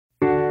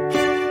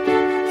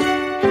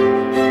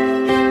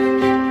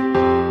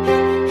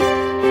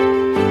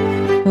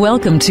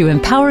Welcome to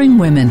Empowering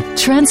Women,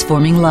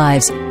 Transforming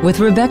Lives with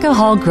Rebecca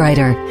Hall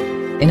Gruyter.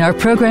 In our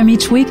program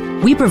each week,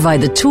 we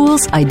provide the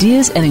tools,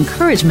 ideas, and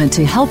encouragement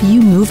to help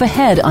you move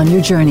ahead on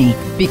your journey,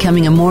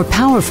 becoming a more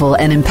powerful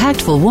and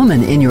impactful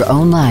woman in your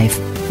own life.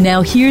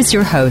 Now here's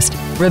your host,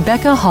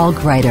 Rebecca Hall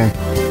Gruyter.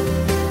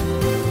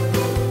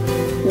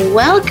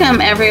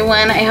 Welcome,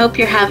 everyone. I hope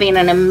you're having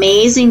an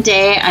amazing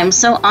day. I'm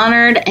so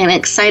honored and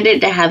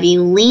excited to have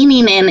you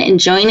leaning in and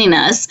joining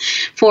us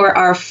for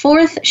our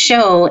fourth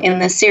show in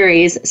the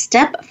series,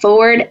 Step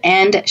Forward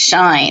and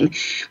Shine.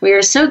 We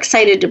are so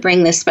excited to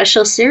bring this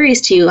special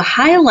series to you,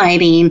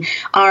 highlighting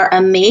our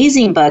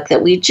amazing book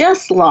that we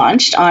just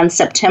launched on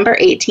September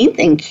 18th.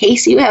 In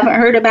case you haven't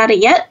heard about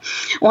it yet,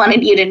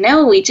 wanted you to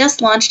know we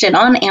just launched it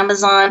on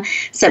Amazon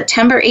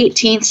September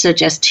 18th, so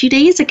just 2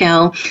 days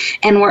ago,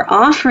 and we're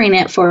offering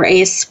it for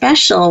a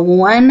special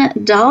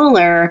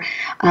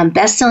 $1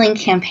 best-selling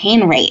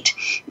campaign rate.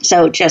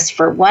 So just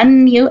for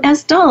 $1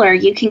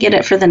 US, you can get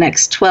it for the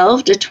next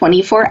 12 to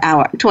 24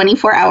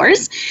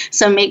 hours.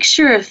 So make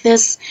sure if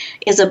this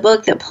is a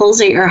book that pulls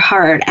at your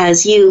heart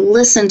as you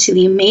listen to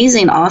the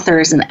amazing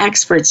authors and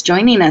experts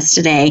joining us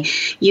today,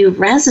 you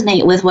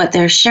resonate with what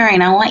they're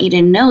sharing, I want you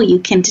to know you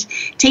can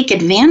take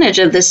advantage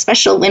of this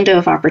special window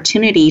of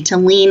opportunity to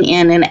lean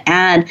in and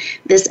add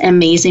this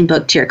amazing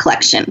book to your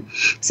collection.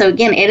 So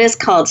again, it is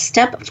called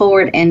Step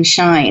Forward and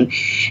Shine.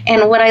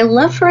 And what I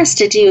love for us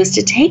to do is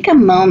to take a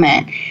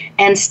moment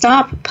and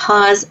stop,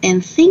 pause,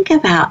 and think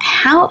about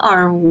how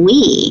are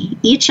we,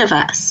 each of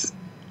us,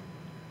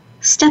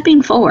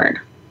 stepping forward?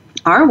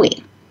 Are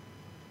we?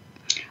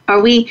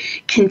 Are we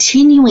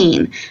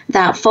continuing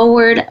that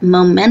forward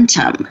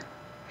momentum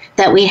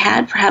that we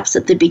had perhaps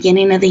at the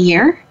beginning of the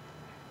year?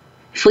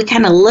 If we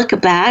kind of look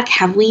back,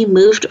 have we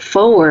moved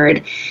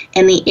forward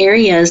in the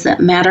areas that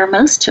matter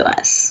most to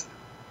us?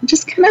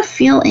 Just kind of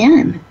feel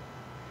in,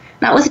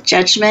 not with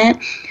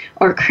judgment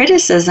or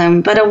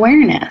criticism, but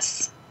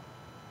awareness.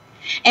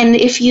 And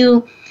if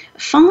you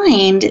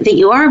find that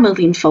you are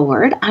moving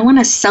forward, I want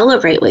to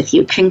celebrate with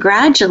you.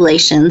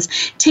 Congratulations.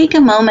 Take a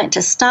moment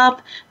to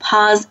stop,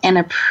 pause, and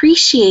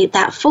appreciate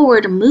that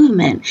forward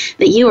movement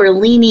that you are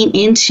leaning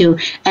into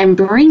and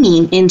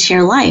bringing into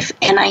your life.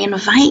 And I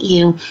invite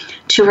you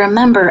to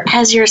remember,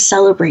 as you're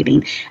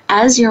celebrating,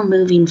 as you're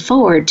moving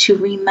forward, to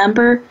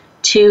remember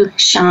to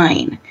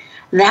shine.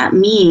 That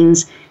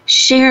means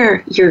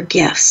share your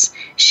gifts,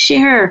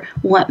 share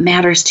what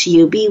matters to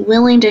you, be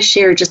willing to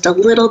share just a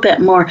little bit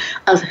more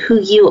of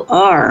who you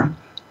are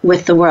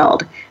with the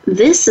world.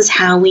 This is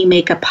how we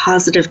make a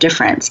positive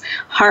difference,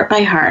 heart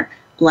by heart,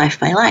 life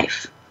by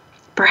life.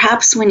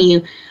 Perhaps when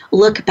you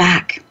look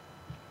back,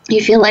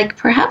 you feel like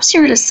perhaps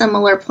you're at a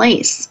similar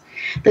place.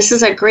 This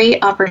is a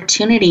great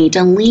opportunity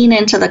to lean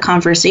into the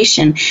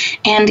conversation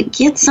and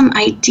get some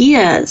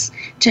ideas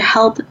to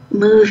help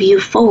move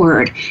you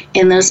forward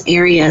in those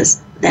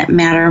areas that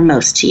matter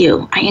most to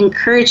you. I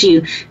encourage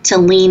you to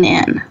lean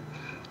in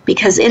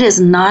because it is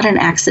not an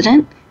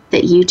accident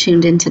that you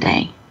tuned in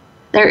today.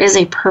 There is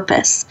a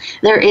purpose.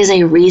 There is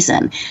a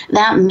reason.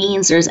 That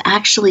means there's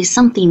actually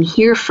something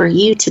here for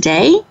you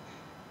today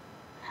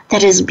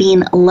that is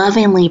being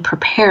lovingly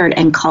prepared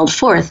and called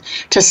forth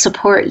to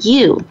support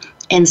you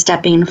in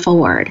stepping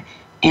forward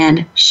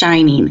and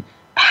shining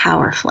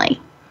powerfully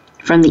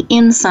from the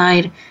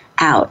inside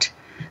out.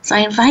 So I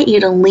invite you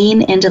to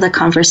lean into the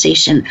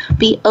conversation,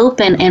 be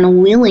open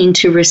and willing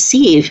to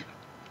receive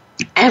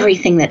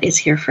everything that is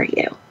here for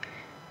you,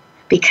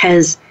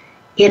 because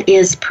it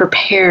is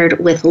prepared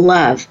with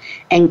love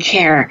and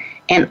care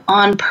and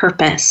on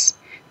purpose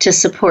to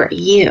support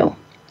you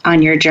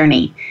on your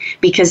journey,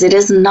 because it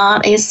is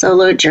not a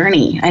solo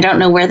journey. I don't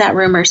know where that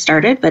rumor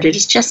started, but it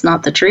is just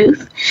not the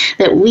truth,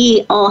 that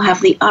we all have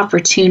the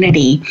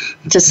opportunity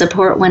to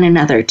support one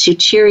another, to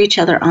cheer each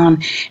other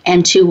on,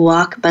 and to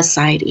walk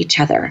beside each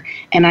other.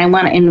 And I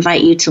want to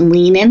invite you to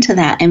lean into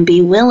that and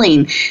be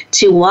willing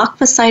to walk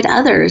beside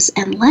others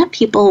and let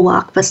people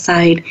walk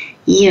beside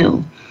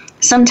you.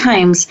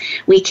 Sometimes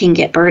we can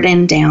get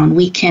burdened down.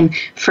 We can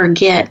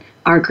forget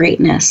our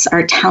greatness,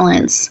 our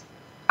talents,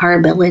 our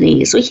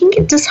abilities. We can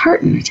get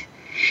disheartened.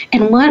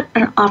 And what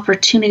an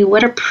opportunity,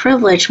 what a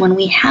privilege when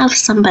we have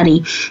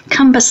somebody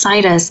come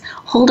beside us,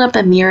 hold up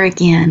a mirror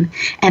again,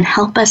 and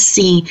help us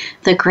see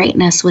the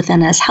greatness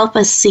within us, help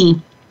us see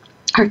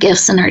our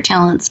gifts and our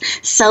talents,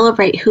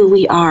 celebrate who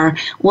we are,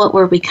 what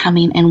we're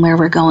becoming, and where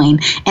we're going.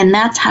 And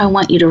that's how I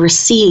want you to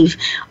receive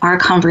our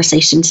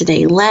conversation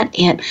today. Let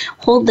it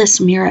hold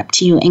this mirror up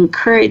to you,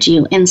 encourage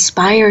you,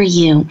 inspire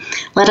you.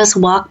 Let us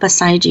walk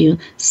beside you,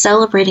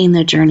 celebrating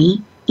the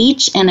journey,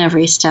 each and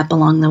every step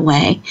along the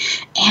way,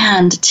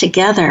 and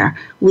together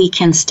we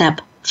can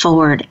step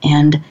forward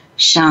and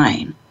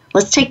shine.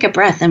 Let's take a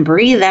breath and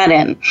breathe that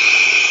in.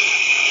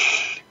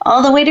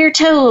 All the way to your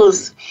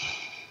toes.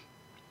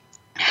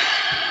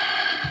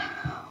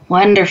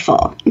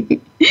 Wonderful.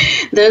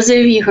 Those of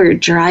you who are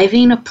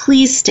driving,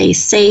 please stay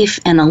safe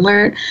and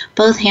alert.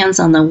 Both hands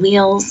on the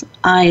wheels,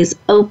 eyes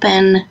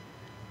open.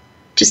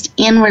 Just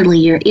inwardly,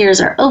 your ears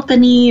are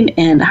opening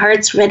and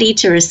heart's ready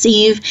to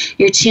receive.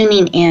 You're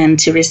tuning in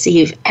to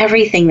receive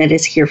everything that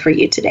is here for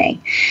you today.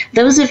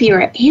 Those of you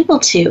who are able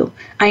to,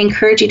 I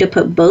encourage you to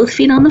put both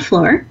feet on the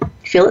floor.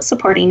 Feel it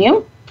supporting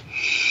you.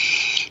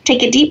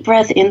 Take a deep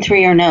breath in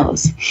through your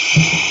nose.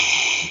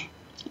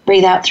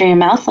 Breathe out through your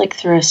mouth like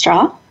through a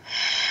straw.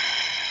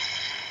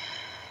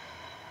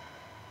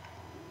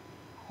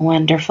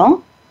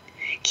 Wonderful.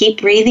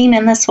 Keep breathing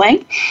in this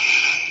way.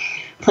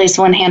 Place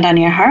one hand on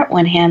your heart,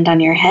 one hand on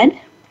your head.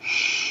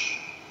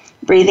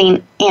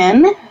 Breathing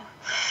in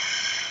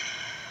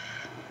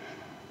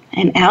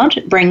and out,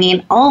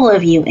 bringing all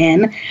of you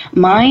in,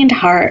 mind,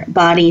 heart,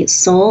 body,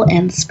 soul,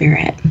 and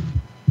spirit.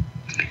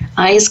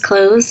 Eyes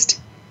closed,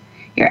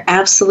 you're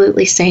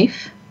absolutely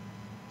safe.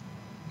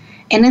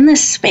 And in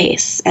this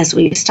space, as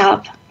we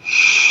stop,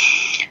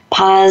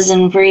 pause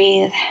and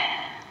breathe,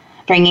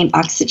 bringing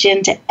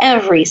oxygen to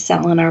every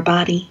cell in our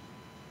body,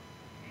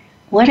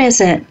 what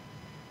is it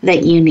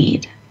that you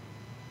need?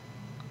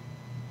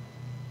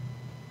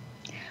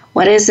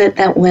 What is it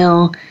that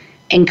will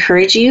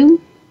encourage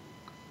you,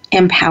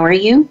 empower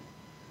you,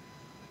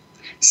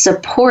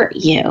 support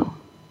you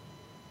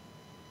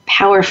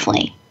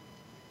powerfully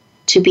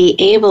to be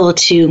able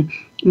to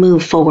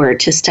move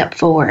forward, to step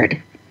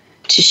forward,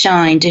 to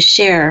shine, to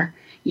share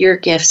your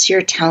gifts,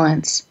 your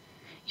talents,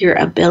 your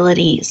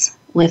abilities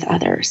with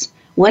others?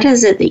 What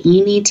is it that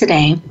you need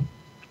today?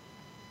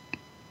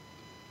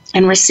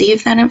 And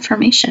receive that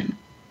information.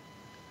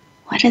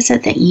 What is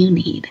it that you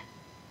need?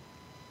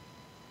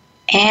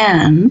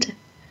 And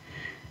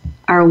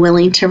are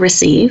willing to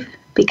receive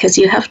because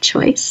you have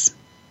choice.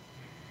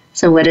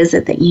 So what is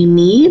it that you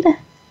need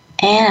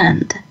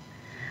and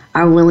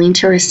are willing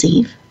to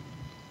receive?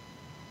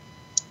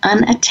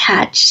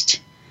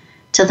 Unattached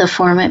to the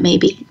form it may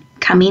be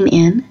coming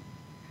in.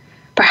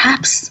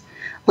 Perhaps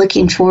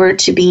looking forward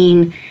to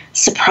being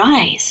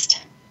surprised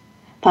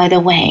by the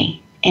way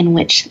in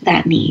which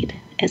that need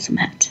is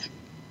met.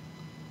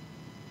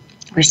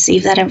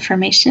 Receive that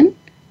information.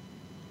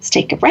 Let's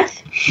take a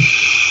breath.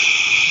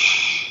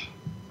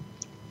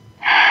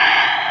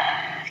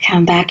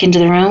 Come back into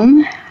the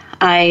room.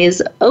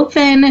 Eyes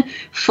open,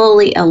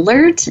 fully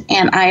alert,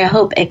 and I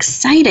hope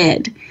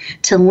excited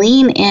to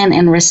lean in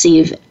and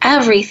receive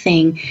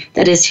everything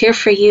that is here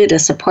for you to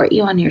support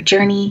you on your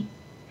journey.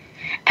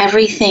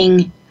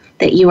 Everything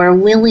that you are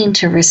willing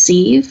to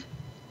receive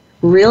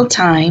real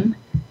time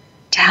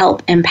to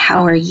help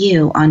empower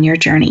you on your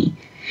journey.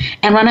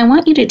 And what I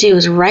want you to do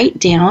is write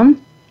down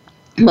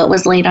what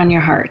was laid on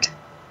your heart,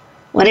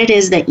 what it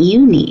is that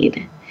you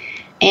need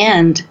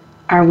and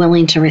are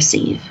willing to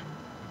receive.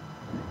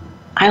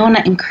 I want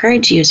to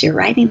encourage you as you're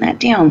writing that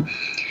down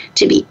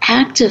to be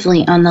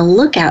actively on the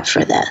lookout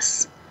for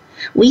this.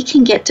 We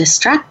can get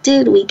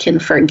distracted, we can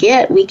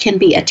forget, we can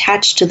be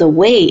attached to the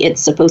way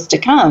it's supposed to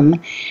come,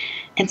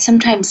 and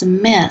sometimes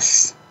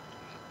miss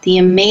the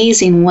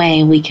amazing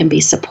way we can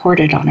be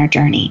supported on our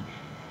journey.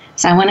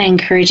 So I want to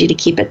encourage you to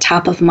keep it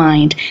top of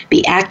mind,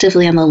 be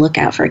actively on the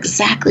lookout for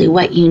exactly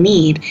what you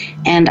need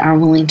and are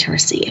willing to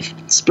receive.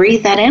 Let's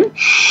breathe that in.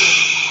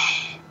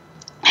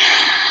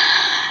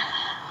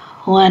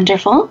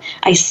 Wonderful.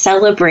 I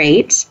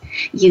celebrate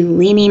you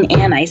leaning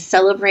in. I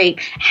celebrate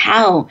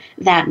how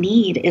that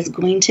need is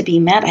going to be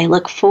met. I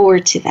look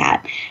forward to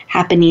that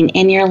happening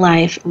in your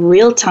life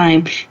real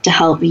time to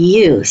help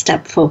you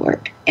step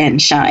forward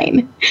and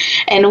shine.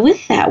 And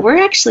with that, we're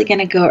actually going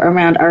to go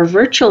around our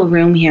virtual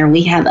room here.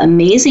 We have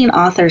amazing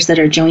authors that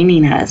are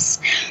joining us.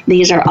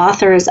 These are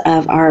authors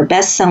of our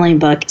best-selling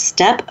book,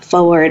 Step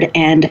Forward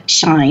and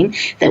Shine,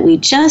 that we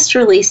just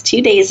released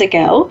 2 days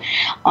ago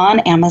on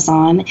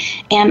Amazon.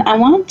 And I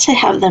want to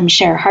have them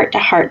share heart to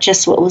heart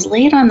just what was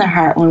laid on their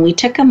heart when we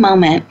took a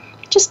moment,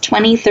 just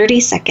 20,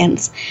 30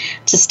 seconds,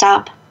 to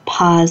stop,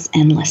 pause,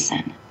 and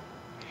listen.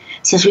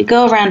 So as we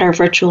go around our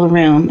virtual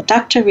room,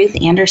 Dr.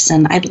 Ruth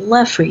Anderson, I'd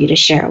love for you to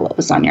share what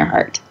was on your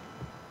heart.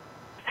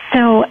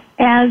 So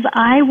as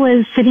I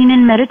was sitting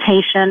in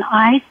meditation,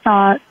 I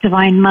saw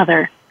Divine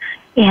Mother,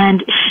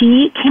 and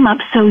she came up.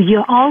 So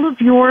all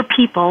of your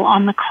people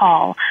on the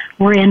call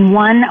were in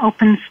one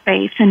open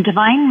space, and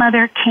Divine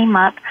Mother came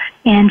up,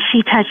 and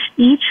she touched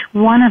each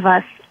one of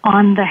us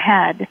on the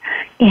head,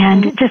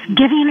 and just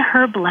giving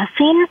her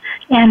blessing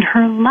and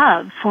her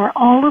love for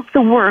all of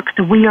the work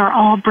that we are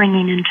all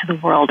bringing into the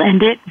world.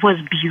 And it was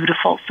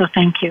beautiful. So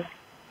thank you.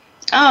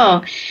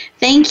 Oh,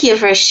 thank you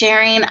for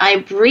sharing. I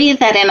breathed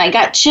that in. I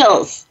got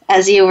chills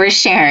as you were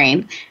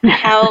sharing.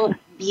 How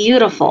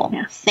beautiful.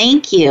 Yes.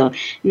 Thank you.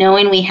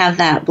 Knowing we have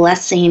that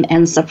blessing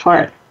and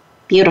support.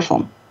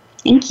 Beautiful.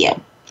 Thank you.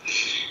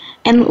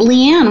 And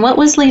LeaAnn, what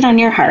was laid on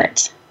your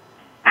heart?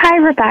 Hi,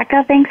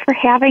 Rebecca. Thanks for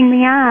having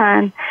me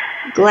on.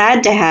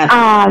 Glad to have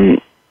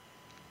you.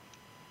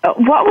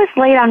 What was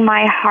laid on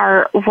my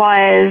heart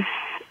was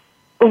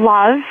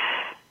love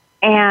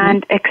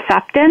and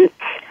acceptance,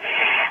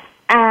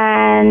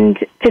 and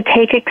to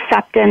take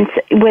acceptance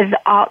with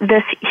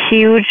this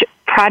huge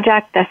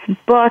project, this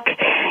book.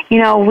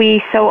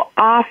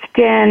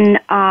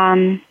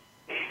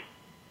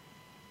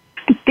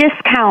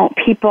 discount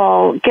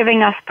people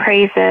giving us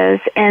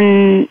praises,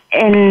 and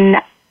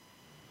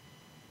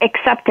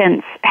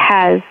acceptance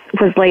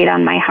was laid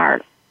on my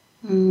heart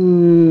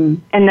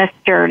in this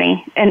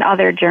journey and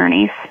other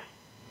journeys.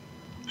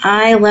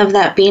 I love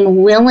that,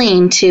 being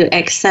willing to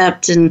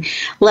accept and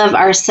love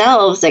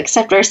ourselves,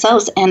 accept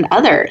ourselves and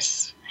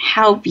others.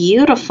 How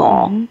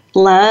beautiful.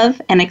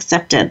 Love and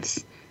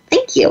acceptance.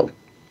 Thank you.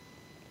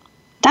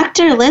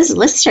 Dr. Liz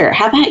Lyster,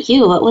 how about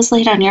you? What was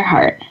laid on your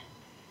heart?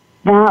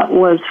 That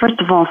was, first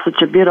of all,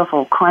 such a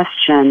beautiful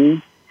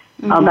question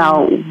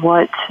about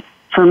what,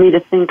 for me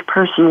to think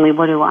personally,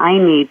 what do I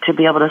need to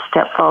be able to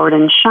step forward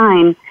and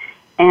shine?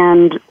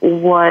 And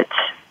what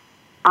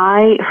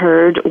I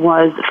heard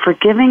was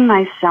forgiving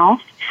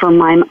myself for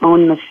my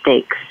own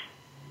mistakes.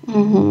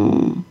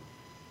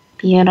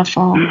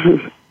 Beautiful.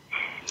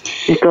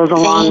 It goes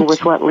along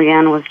with what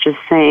LeaAnn was just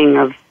saying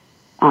of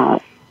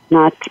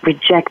not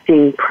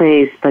rejecting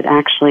praise, but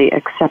actually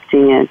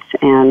accepting it.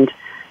 And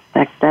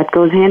that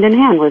goes hand in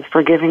hand with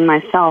forgiving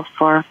myself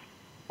for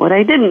what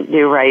I didn't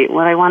do right,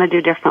 what I want to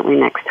do differently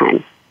next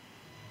time.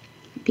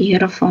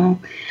 Beautiful.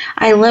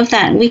 I love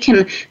that. We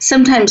can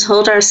sometimes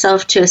hold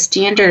ourselves to a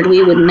standard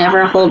we would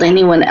never hold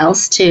anyone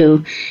else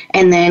to,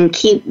 and then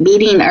keep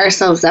beating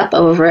ourselves up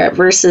over it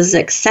versus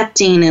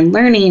accepting and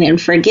learning and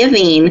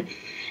forgiving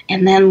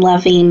and then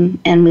loving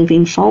and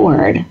moving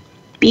forward.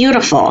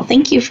 Beautiful.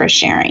 Thank you for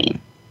sharing.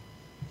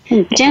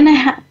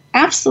 Jena,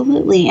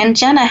 absolutely. And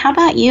Jena, how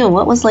about you?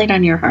 What was laid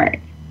on your heart?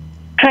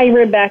 Hi,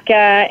 Rebecca,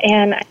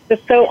 and I'm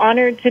just so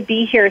honored to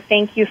be here.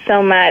 Thank you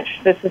so much.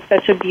 This is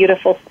such a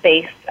beautiful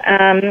space.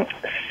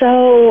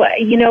 So,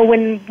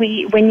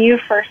 when you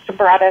first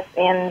brought us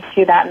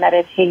into that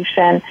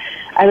meditation,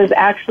 I was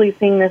actually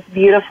seeing this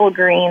beautiful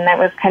green that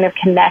was kind of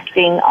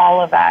connecting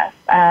all of us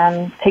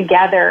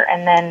together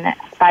and then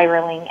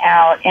spiraling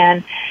out.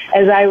 And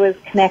as I was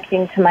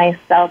connecting to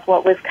myself,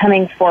 what was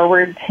coming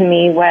forward to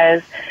me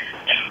was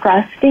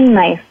trusting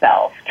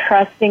myself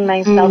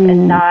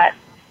and not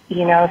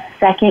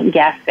second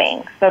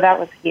guessing. So that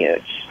was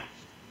huge.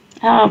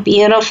 Oh,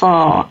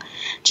 beautiful.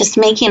 Just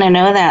making a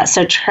note of that.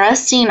 So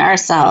trusting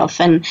ourselves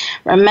and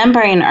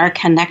remembering our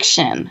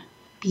connection.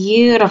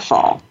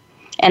 Beautiful.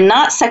 And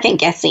not second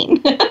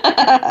guessing.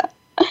 That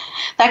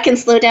can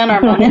slow down our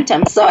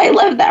momentum. So I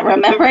love that.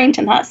 Remembering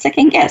to not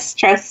second guess,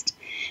 trust,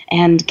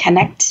 and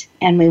connect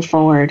and move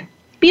forward.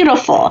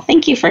 Beautiful.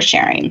 Thank you for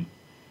sharing.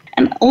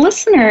 And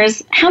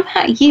listeners, how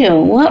about you?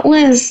 What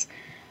was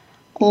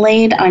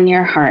laid on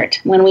your heart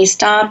when we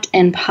stopped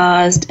and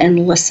paused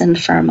and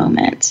listened for a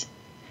moment?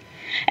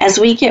 As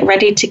we get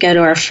ready to go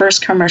to our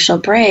first commercial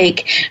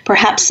break,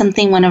 perhaps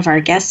something one of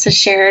our guests has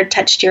shared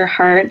touched your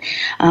heart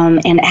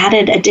and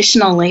added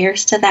additional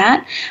layers to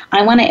that.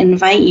 I want to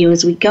invite you,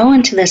 as we go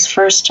into this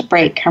first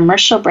break,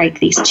 commercial break,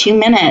 these 2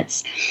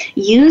 minutes,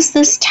 use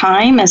this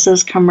time as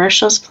those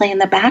commercials play in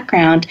the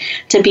background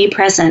to be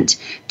present,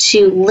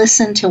 to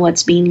listen to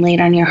what's being laid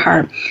on your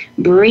heart.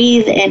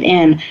 Breathe it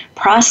in,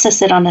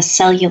 process it on a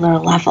cellular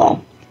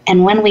level.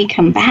 And when we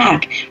come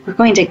back, we're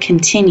going to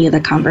continue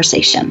the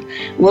conversation.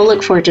 We'll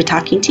look forward to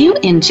talking to you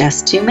in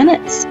just 2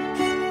 minutes.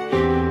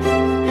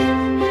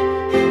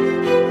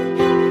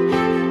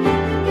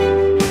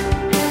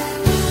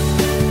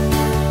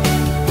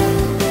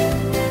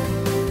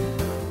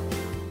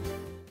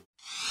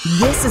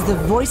 This is the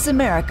Voice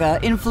America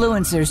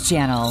Influencers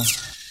Channel.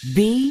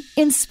 Be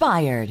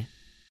inspired.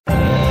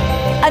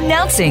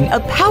 Announcing a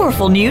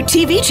powerful new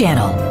TV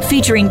channel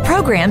featuring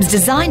programs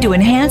designed to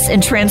enhance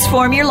and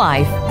transform your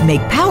life.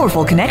 Make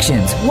powerful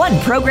connections, one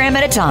program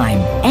at a time.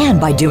 And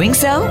by doing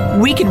so,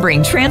 we can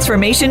bring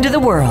transformation to the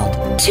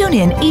world. Tune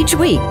in each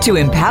week to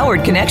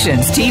Empowered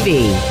Connections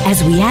TV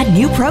as we add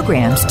new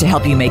programs to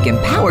help you make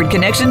empowered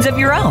connections of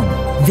your own.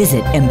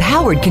 Visit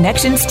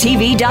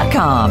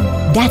empoweredconnectionstv.com.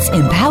 That's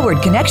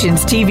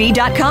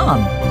empoweredconnectionstv.com.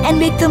 And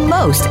make the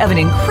most of an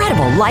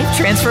incredible life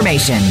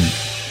transformation.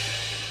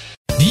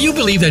 Do you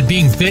believe that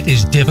being fit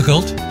is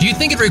difficult? Do you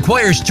think it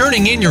requires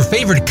turning in your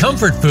favorite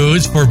comfort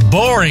foods for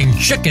boring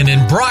chicken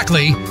and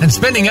broccoli and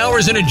spending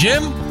hours in a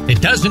gym?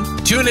 It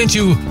doesn't. Tune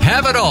into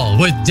Have It All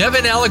with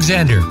Devin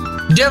Alexander.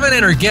 Devin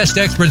and her guest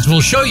experts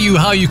will show you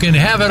how you can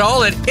have it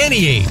all at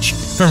any age,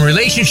 from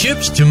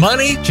relationships to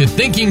money to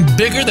thinking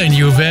bigger than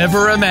you've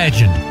ever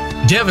imagined.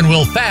 Devin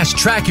will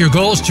fast-track your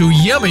goals to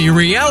yummy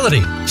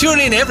reality.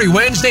 Tune in every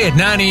Wednesday at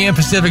 9 a.m.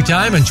 Pacific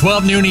Time and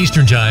 12 noon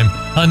Eastern Time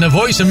on the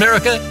Voice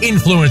America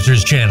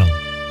Influencers Channel.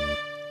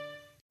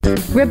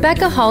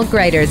 Rebecca Hall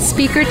Gruyter's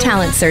Speaker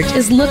Talent Search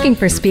is looking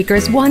for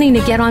speakers wanting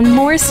to get on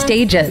more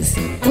stages.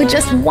 With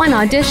just one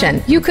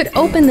audition, you could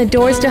open the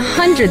doors to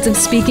hundreds of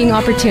speaking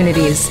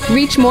opportunities,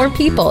 reach more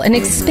people, and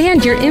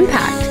expand your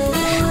impact.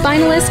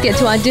 Finalists get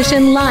to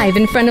audition live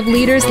in front of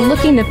leaders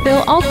looking to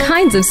fill all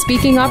kinds of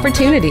speaking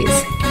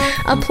opportunities.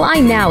 Apply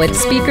now at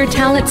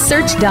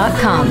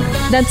speakertalentsearch.com.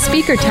 That's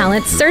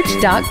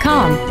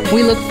speakertalentsearch.com.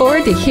 We look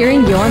forward to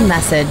hearing your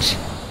message.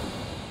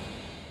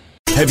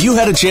 Have you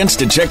had a chance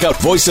to check out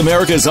Voice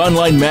America's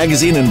online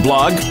magazine and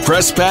blog,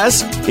 Press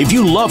Pass? If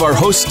you love our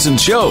hosts and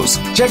shows,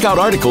 check out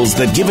articles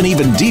that give an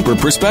even deeper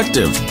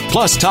perspective.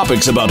 Plus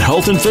topics about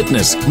health and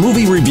fitness,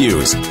 movie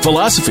reviews,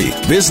 philosophy,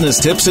 business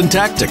tips and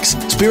tactics,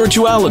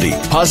 spirituality,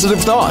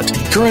 positive thought,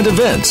 current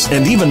events,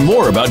 and even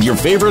more about your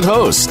favorite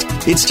host.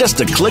 It's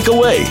just a click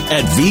away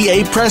at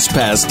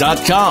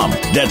vapresspass.com.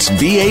 That's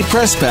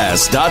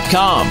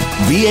vapresspass.com.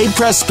 VA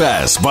Press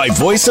Pass by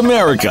Voice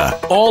America.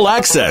 All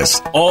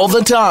access, all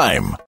the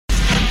time.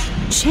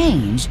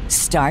 Change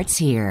starts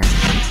here.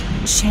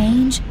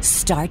 Change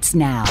starts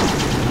now.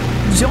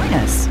 Join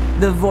us,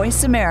 the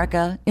Voice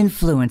America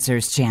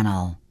Influencers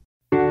Channel.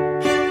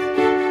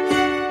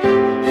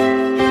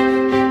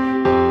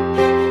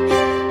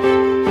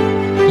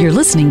 You're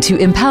listening to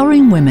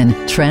Empowering Women,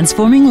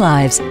 Transforming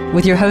Lives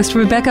with your host,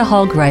 Rebecca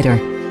Hall Gruyter.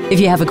 If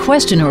you have a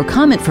question or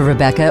comment for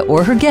Rebecca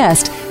or her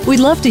guest,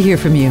 we'd love to hear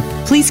from you.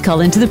 Please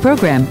call into the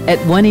program at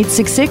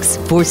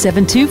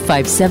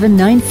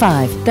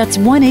 1-866-472-5795. That's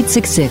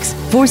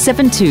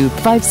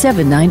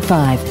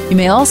 1-866-472-5795. You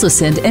may also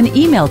send an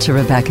email to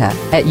Rebecca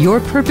at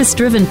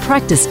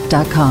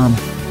yourpurposedrivenpractice.com.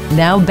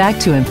 Now back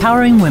to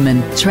Empowering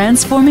Women,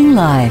 Transforming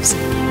Lives.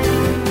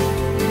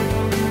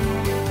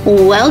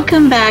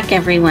 Welcome back,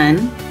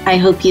 everyone. I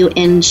hope you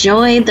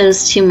enjoyed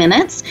those 2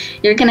 minutes.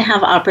 You're going to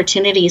have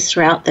opportunities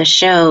throughout the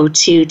show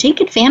to take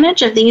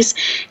advantage of these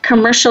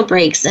commercial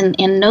breaks and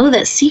know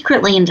that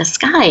secretly in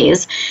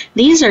disguise,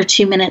 these are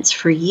 2 minutes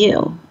for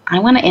you. I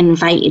want to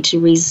invite you to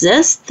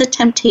resist the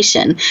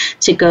temptation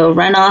to go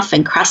run off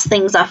and cross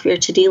things off your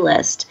to-do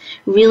list.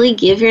 Really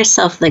give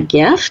yourself the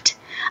gift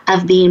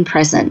of being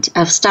present,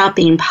 of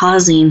stopping,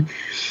 pausing,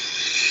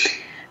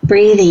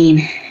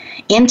 breathing,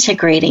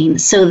 integrating,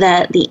 so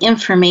that the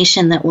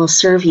information that will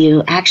serve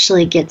you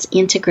actually gets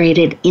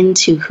integrated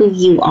into who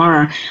you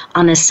are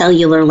on a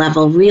cellular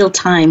level, real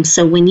time.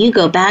 So when you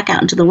go back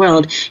out into the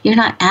world, you're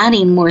not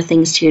adding more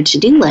things to your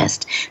to-do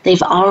list.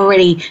 They've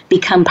already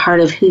become part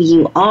of who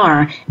you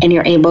are, and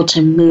you're able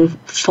to move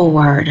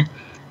forward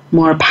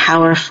more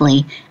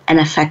powerfully and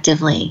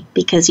effectively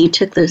because you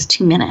took those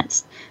 2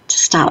 minutes to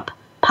stop,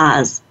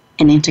 pause,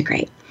 and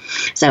integrate.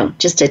 So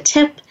just a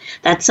tip.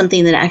 That's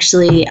something that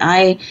actually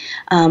I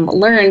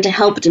learned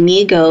helped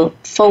me go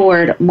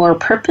forward more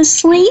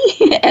purposely.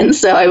 And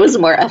so I was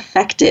more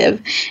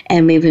effective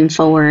and moving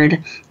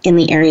forward in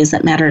the areas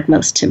that mattered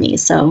most to me.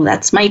 So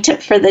that's my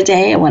tip for the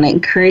day. I want to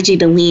encourage you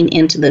to lean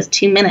into those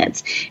 2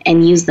 minutes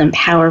and use them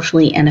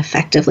powerfully and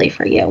effectively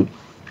for you.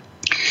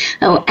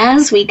 So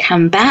as we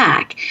come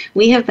back,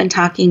 we have been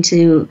talking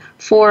to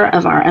 4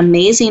 of our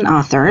amazing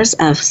authors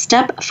of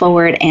Step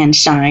Forward and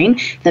Shine,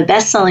 the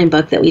best-selling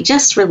book that we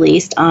just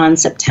released on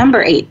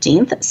September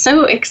 18th.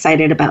 So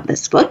excited about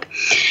this book.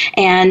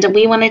 And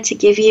we wanted to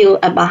give you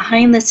a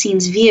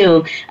behind-the-scenes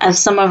view of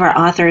some of our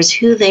authors,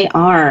 who they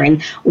are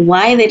and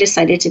why they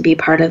decided to be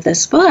part of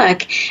this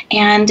book.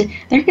 And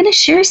they're going to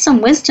share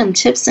some wisdom,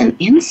 tips, and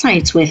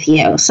insights with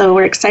you. So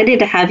we're excited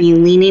to have you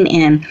leaning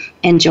in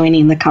and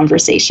joining the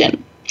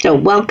conversation. So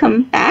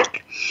welcome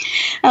back.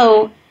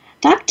 Oh,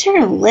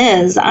 Dr.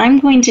 Liz, I'm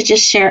going to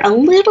just share a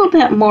little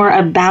bit more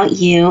about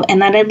you,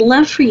 and that I'd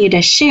love for you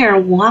to share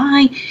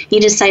why you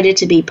decided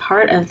to be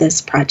part of this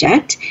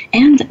project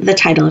and the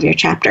title of your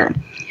chapter.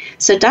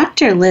 So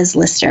Dr. Liz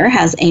Lyster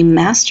has a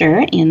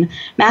master's in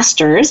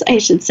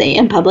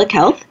public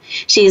health.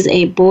 She's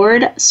a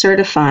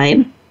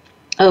board-certified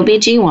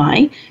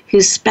OBGY who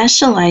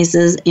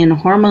specializes in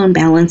hormone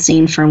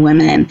balancing for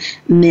women,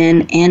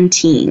 men, and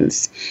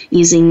teens,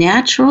 using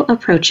natural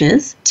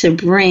approaches to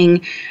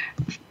bring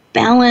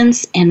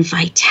balance and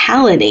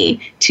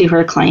vitality to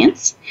her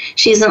clients.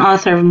 She's an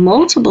author of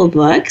multiple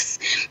books.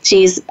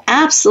 She's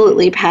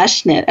absolutely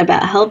passionate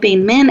about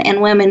helping men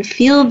and women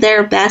feel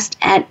their best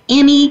at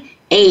any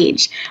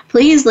age.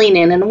 Please lean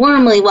in and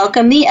warmly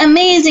welcome the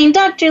amazing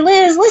Dr.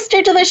 Liz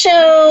Lyster to the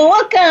show.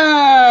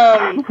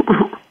 Welcome.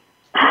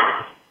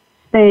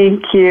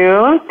 Thank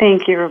you.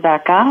 Thank you,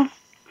 Rebecca.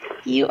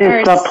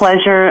 It's a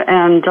pleasure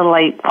and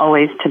delight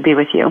always to be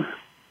with you.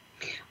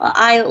 Well,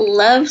 I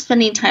love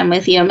spending time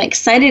with you. I'm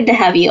excited to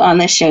have you on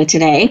the show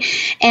today,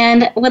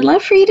 and would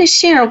love for you to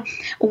share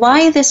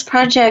why this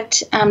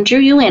project drew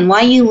you in,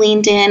 why you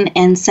leaned in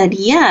and said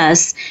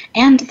yes,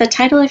 and the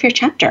title of your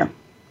chapter.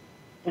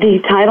 The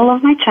title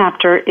of my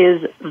chapter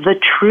is The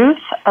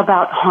Truth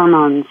About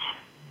Hormones.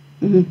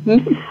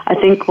 Mm-hmm. I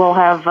think we'll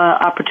have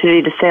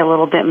opportunity to say a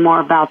little bit more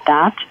about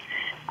that.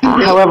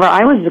 However,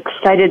 I was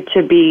excited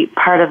to be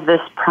part of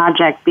this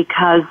project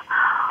because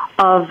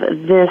of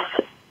this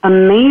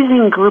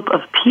amazing group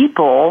of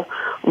people,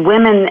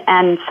 women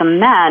and some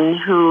men,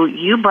 who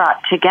you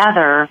brought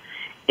together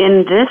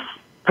in this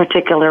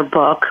particular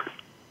book,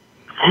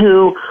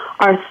 who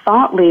are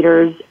thought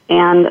leaders,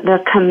 and they're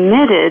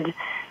committed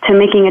to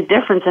making a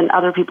difference in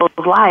other people's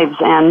lives.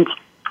 And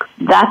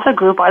that's a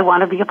group I want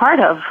to be a part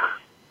of.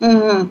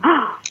 Mm-hmm.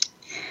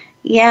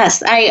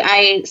 Yes,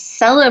 I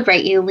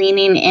celebrate you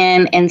leaning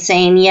in and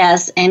saying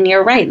yes. And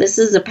you're right. This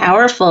is a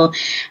powerful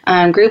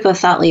group of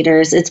thought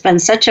leaders. It's been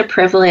such a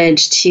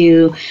privilege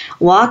to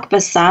walk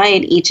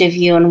beside each of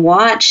you and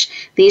watch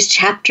these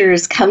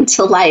chapters come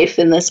to life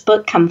and this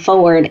book come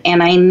forward.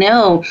 And I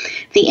know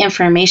the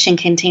information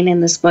contained in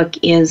this book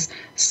is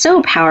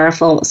so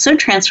powerful, so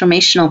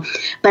transformational,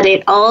 but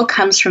it all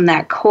comes from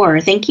that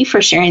core. Thank you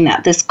for sharing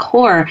that. This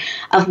core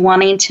of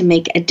wanting to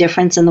make a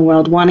difference in the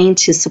world, wanting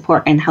to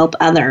support and help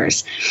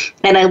others.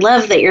 And I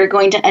love that you're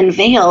going to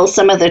unveil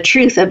some of the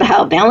truth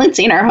about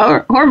balancing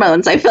our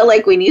hormones. I feel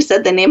like when you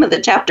said the name of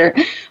the chapter,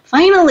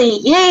 finally,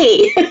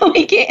 yay,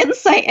 we get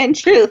insight and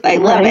truth. I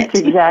love it.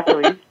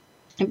 Exactly.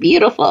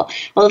 Beautiful.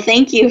 Well,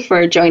 thank you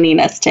for joining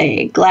us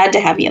today. Glad to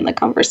have you in the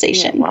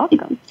conversation. You're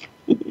welcome.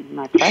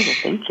 My pleasure.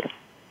 Thank you.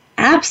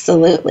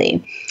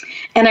 Absolutely.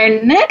 And our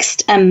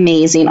next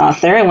amazing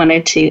author I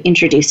wanted to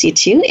introduce you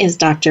to is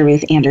Dr.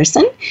 Ruth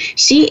Anderson.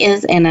 She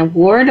is an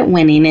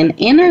award-winning and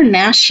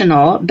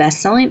international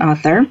best-selling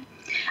author,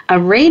 a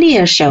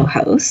radio show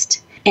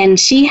host, and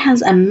she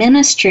has a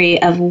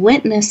ministry of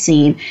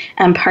witnessing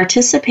and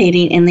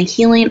participating in the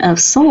healing of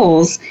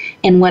souls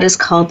in what is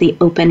called the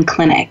Open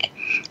Clinic.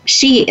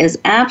 She is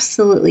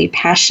absolutely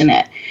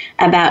passionate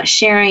about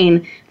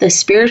sharing the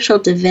spiritual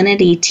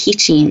divinity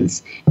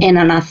teachings in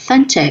an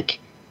authentic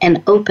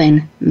and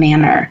open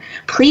manner.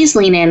 Please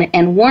lean in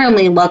and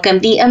warmly welcome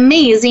the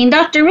amazing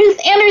Dr. Ruth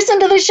Anderson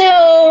to the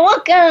show.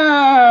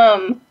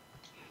 Welcome.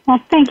 Well,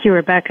 thank you,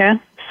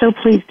 Rebecca. So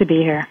pleased to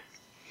be here.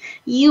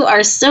 You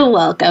are so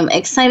welcome.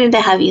 Excited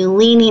to have you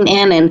leaning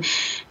in and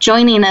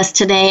joining us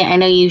today. I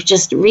know you've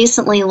just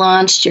recently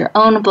launched your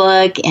own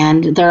book,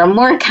 and there are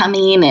more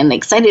coming, and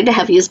excited to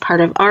have you as part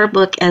of our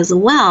book as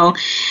well.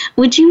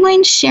 Would you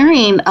mind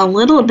sharing a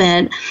little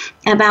bit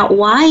about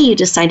why you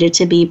decided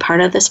to be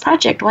part of this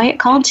project, why it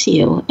called to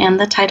you, and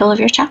the title of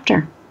your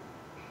chapter?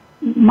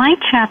 My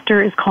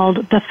chapter is called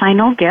The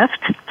Final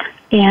Gift,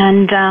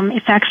 and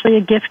it's actually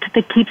a gift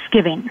that keeps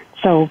giving.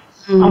 So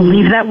I'll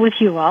leave that with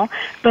you all.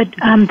 But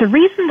the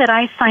reason that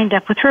I signed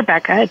up with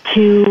Rebecca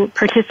to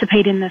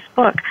participate in this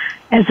book,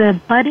 as a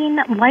budding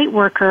light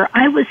worker,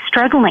 I was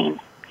struggling,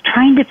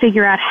 trying to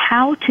figure out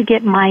how to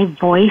get my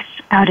voice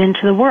out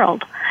into the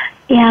world.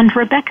 And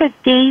Rebecca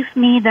gave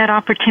me that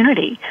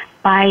opportunity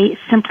by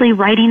simply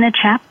writing a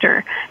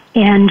chapter.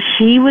 And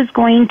she was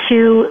going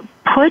to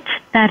put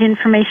that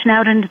information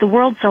out into the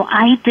world, so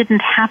I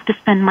didn't have to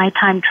spend my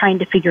time trying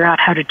to figure out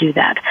how to do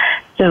that.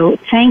 So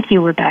thank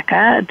you,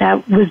 Rebecca.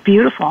 That was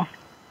beautiful.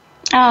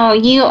 Oh,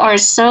 you are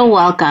so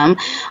welcome.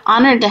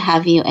 Honored to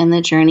have you in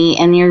the journey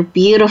and your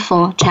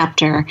beautiful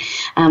chapter,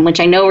 which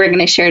I know we're going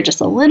to share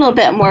just a little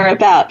bit more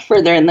about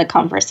further in the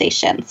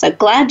conversation. So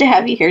glad to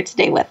have you here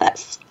today with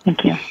us.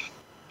 Thank you.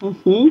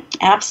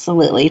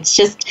 Absolutely. It's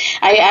just,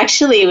 I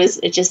actually was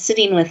just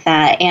sitting with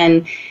that,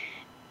 and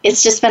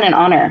it's just been an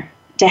honor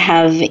to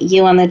have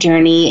you on the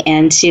journey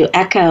and to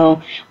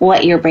echo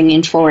what you're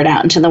bringing forward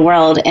out into the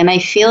world. And I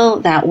feel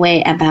that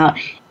way about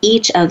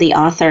each of the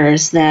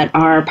authors that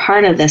are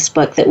part of this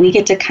book, that we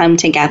get to come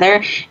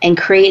together and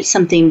create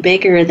something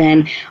bigger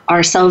than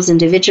ourselves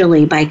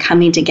individually by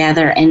coming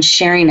together and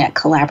sharing it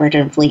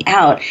collaboratively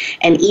out.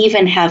 And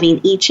even having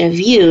each of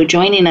you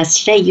joining us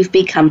today, you've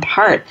become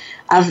part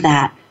of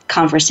that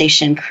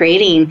conversation,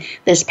 creating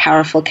this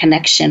powerful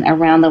connection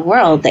around the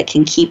world that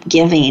can keep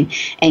giving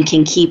and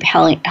can keep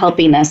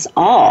helping us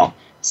all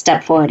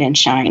step forward and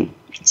shine.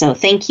 So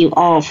thank you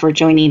all for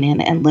joining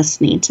in and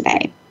listening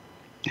today.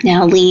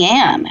 Now,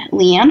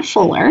 LeaAnn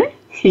Fuller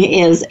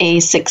is a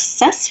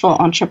successful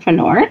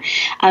entrepreneur,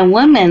 a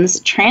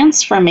women's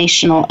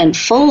transformational and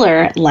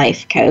fuller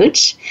life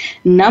coach,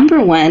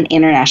 #1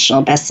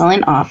 international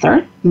bestselling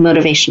author,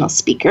 motivational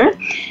speaker,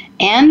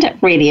 and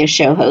radio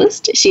show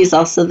host. She's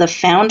also the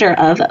founder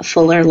of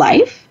Fuller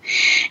Life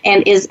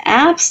and is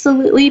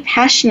absolutely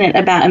passionate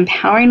about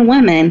empowering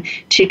women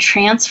to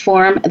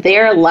transform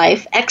their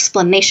life!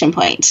 Explanation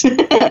point.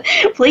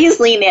 Please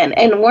lean in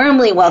and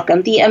warmly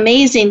welcome the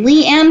amazing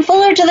LeaAnn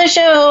Fuller to the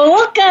show.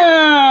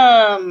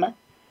 Welcome.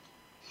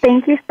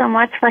 Thank you so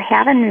much for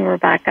having me,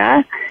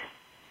 Rebecca.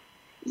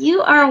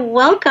 You are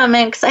welcome.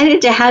 I'm excited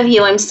to have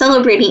you. I'm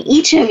celebrating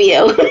each of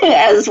you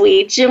as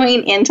we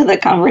join into the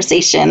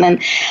conversation.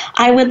 And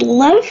I would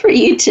love for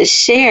you to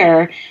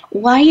share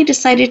why you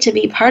decided to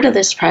be part of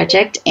this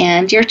project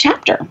and your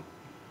chapter.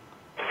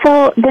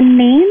 So the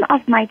name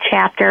of my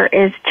chapter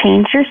is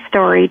Change Your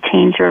Story,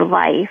 Change Your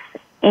Life.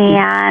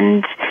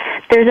 And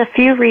there's a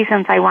few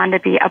reasons I wanted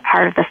to be a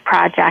part of this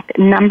project.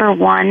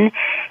 #1,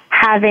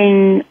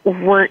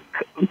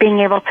 being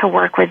able to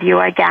work with you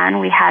again.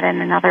 We had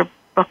another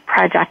book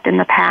project in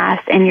the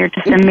past, and you're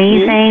just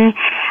amazing,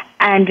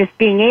 and just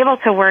being able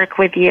to work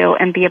with you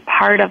and be a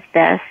part of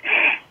this.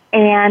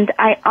 And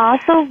I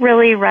also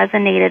really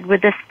resonated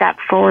with the Step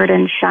Forward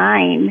and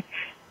Shine,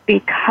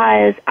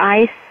 because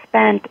I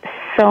spent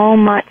so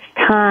much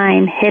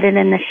time hidden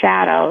in the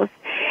shadows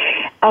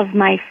of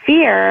my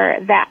fear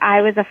that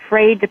I was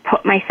afraid to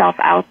put myself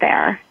out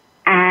there.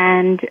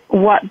 And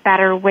what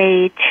better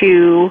way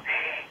to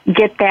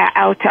get that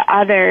out to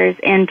others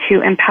and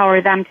to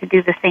empower them to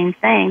do the same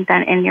thing,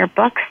 then in your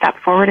book, Step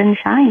Forward and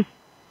Shine.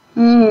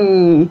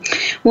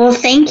 Well,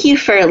 thank you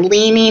for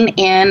leaning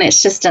in.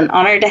 It's just an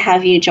honor to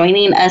have you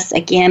joining us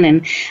again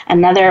in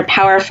another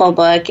powerful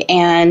book.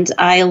 And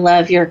I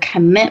love your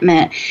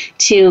commitment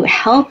to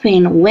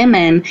helping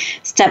women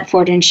step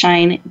forward and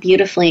shine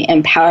beautifully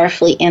and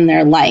powerfully in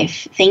their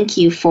life. Thank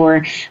you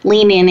for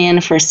leaning in,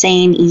 for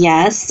saying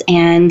yes.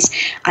 And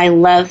I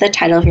love the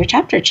title of your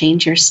chapter,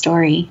 Change Your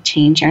Story,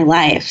 Change Your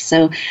Life.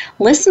 So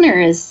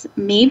listeners,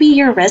 maybe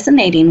you're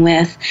resonating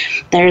with,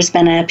 there's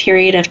been a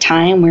period of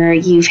time where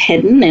you've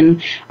hidden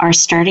and are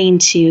starting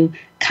to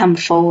come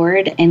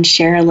forward and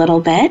share a little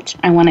bit.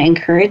 I want to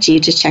encourage you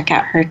to check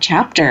out her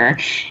chapter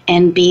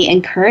and be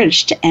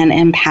encouraged and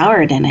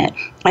empowered in it.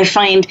 I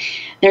find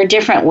there are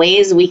different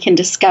ways we can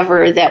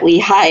discover that we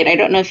hide. I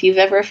don't know if you've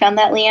ever found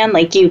that, LeaAnn.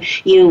 Like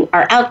you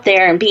are out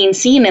there and being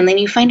seen, and then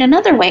you find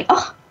another way.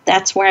 Oh,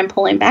 that's where I'm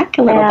pulling back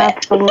a little bit.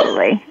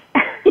 Absolutely.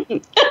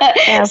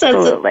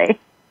 Absolutely.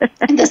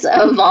 This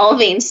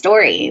evolving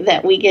story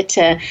that we get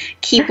to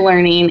keep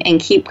learning and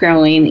keep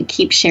growing and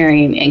keep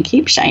sharing and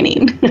keep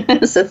shining.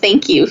 So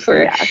thank you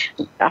for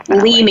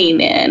leaning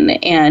in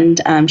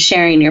and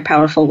sharing your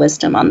powerful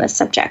wisdom on this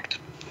subject.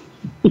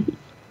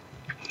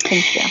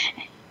 Thank you.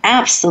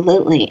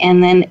 Absolutely.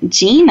 And then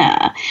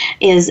Jena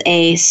is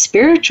a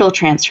spiritual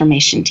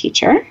transformation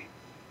teacher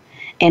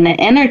and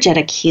an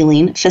energetic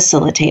healing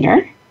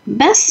facilitator,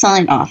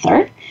 best-selling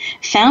author,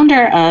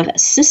 founder of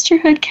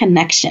Sisterhood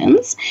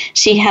Connections.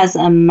 She has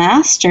a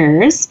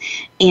master's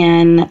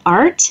in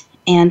art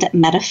and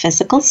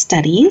metaphysical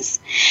studies,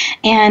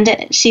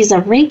 and she's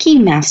a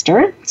Reiki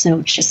master.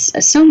 So just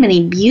so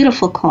many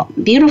beautiful,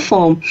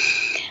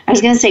 I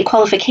was going to say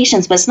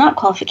qualifications, but it's not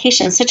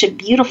qualifications, such a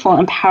beautiful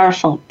and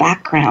powerful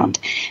background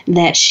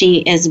that she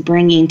is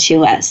bringing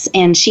to us.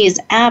 And she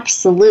is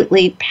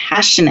absolutely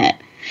passionate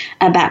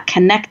about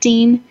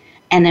connecting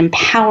and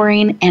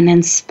empowering and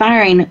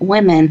inspiring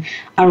women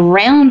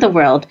around the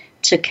world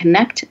to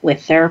connect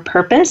with their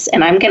purpose.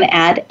 And I'm going to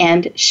add,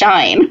 and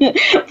shine.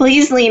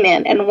 Please lean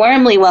in and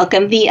warmly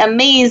welcome the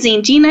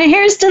amazing Jena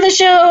Harris to the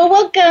show.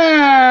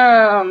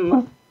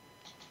 Welcome.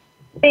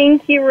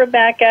 Thank you,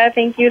 Rebecca.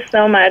 Thank you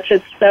so much.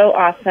 It's so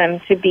awesome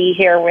to be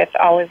here with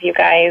all of you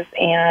guys.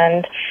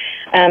 And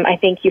I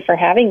thank you for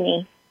having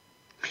me.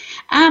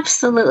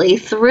 Absolutely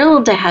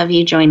thrilled to have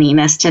you joining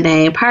us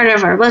today, part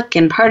of our book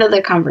and part of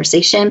the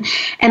conversation.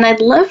 And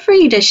I'd love for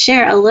you to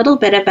share a little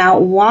bit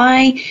about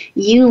why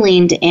you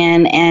leaned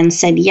in and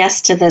said yes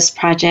to this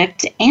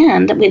project.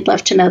 And we'd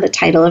love to know the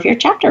title of your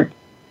chapter.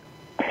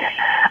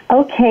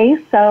 Okay,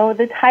 so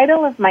the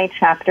title of my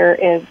chapter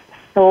is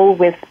Soul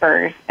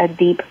Whispers, A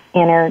Deep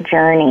Inner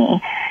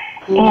Journey.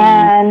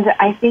 And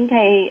I think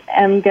I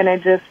am going to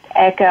just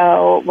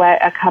echo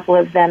what a couple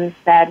of them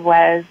said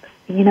was,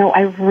 you know,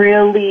 I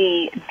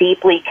really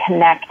deeply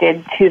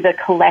connected to the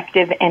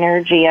collective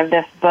energy of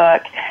this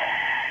book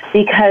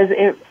because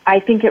I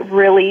think it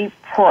really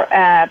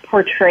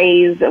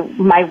portrays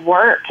my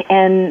work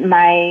and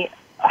my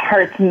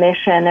heart's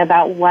mission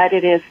about what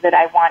it is that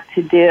I want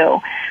to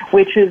do,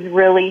 which is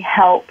really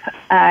help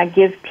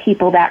give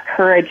people that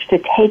courage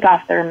to take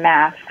off their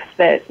masks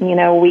that, you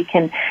know, we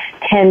can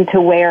tend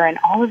to wear and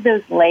all of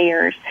those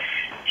layers,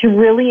 to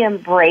really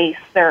embrace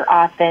their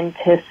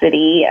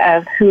authenticity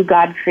of who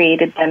God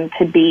created them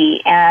to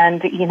be.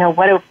 And, you know,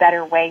 what a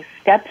better way,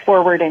 step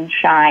forward and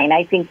shine.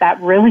 I think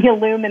that really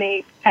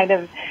illuminates, kind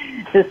of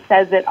just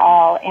says it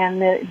all.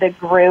 And the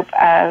group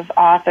of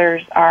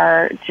authors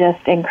are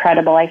just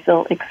incredible. I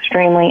feel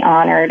extremely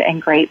honored and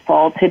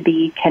grateful to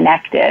be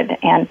connected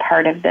and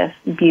part of this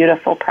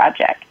beautiful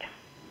project.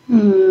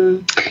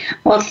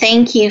 Well,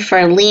 thank you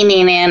for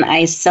leaning in.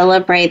 I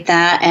celebrate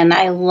that, and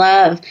I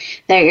love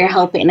that you're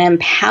helping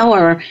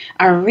empower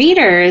our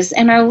readers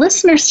and our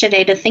listeners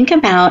today to think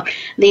about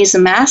these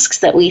masks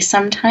that we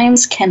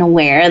sometimes can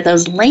wear,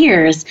 those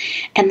layers,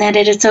 and that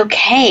it is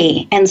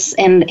okay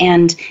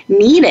and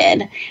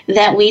needed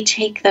that we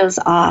take those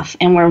off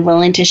and we're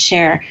willing to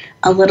share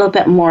a little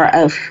bit more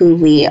of who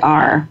we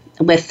are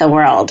with the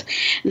world.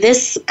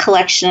 This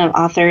collection of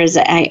authors,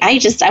 I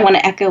want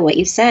to echo what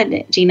you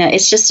said, Jena.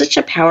 It's just such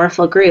a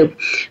powerful group.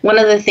 One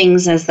of the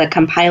things as the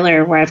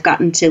compiler where I've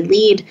gotten to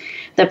lead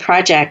the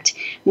project,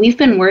 we've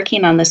been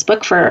working on this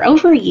book for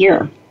over a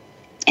year.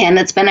 And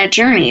it's been a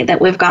journey that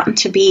we've gotten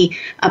to be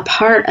a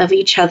part of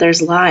each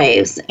other's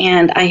lives.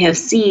 And I have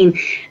seen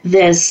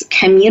this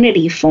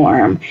community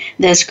form,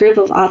 this group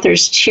of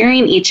authors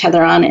cheering each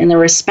other on in their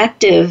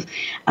respective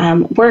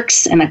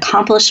works and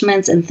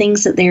accomplishments and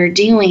things that they're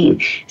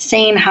doing,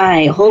 saying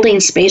hi, holding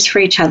space for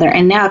each other,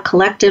 and now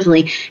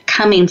collectively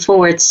coming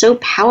forward so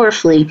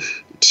powerfully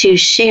to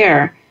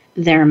share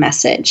their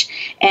message.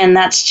 And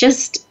that's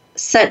just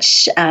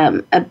such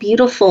a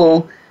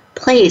beautiful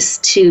place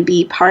to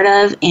be part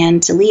of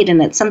and to lead.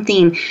 And it's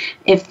something,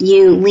 if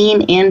you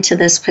lean into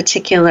this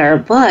particular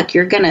book,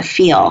 you're going to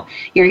feel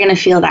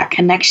that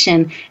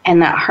connection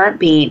and that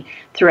heartbeat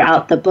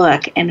throughout the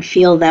book and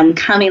feel them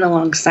coming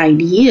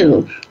alongside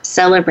you,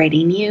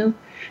 celebrating you,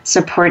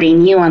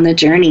 supporting you on the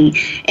journey.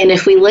 And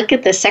if we look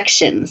at the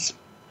sections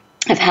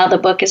of how the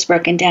book is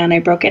broken down, I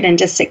broke it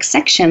into 6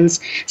 sections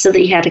so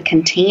that you had a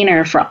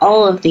container for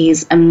all of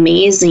these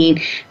amazing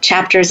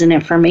chapters and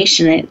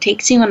information. And it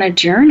takes you on a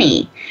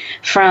journey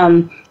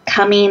from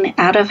coming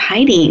out of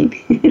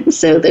hiding.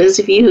 So those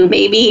of you who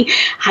may be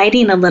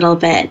hiding a little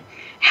bit,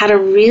 how to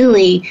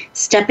really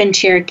step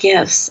into your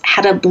gifts,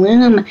 how to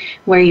bloom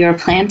where you're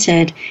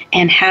planted,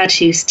 and how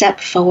to step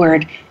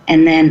forward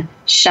and then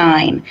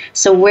shine.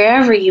 So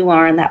wherever you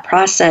are in that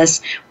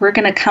process, we're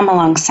going to come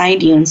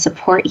alongside you and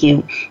support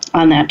you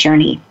on that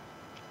journey.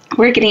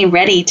 We're getting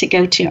ready to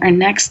go to our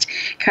next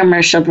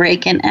commercial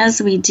break. And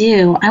as we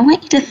do, I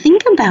want you to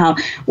think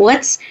about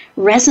what's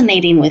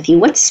resonating with you,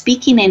 what's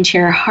speaking into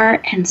your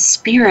heart and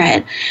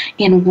spirit,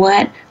 and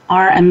what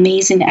our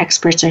amazing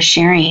experts are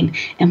sharing.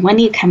 And when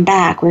you come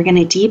back, we're going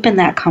to deepen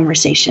that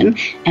conversation,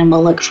 and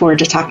we'll look forward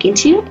to talking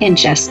to you in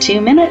just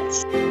 2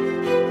 minutes.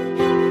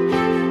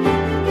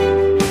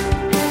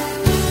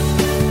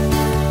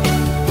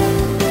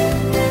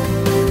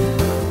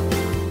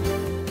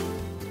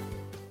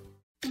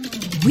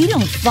 We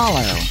don't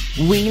follow,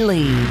 we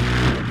lead.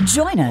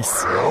 Join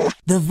us,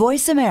 the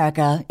Voice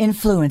America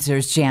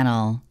Influencers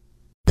Channel.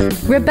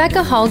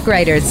 Rebecca Hall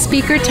Gruyter's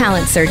Speaker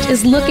Talent Search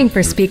is looking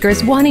for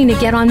speakers wanting to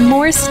get on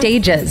more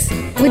stages.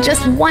 With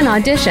just one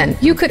audition,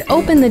 you could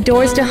open the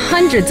doors to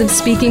hundreds of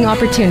speaking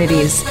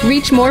opportunities,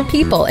 reach more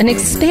people, and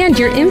expand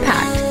your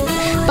impact.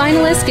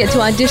 Finalists get to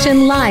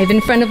audition live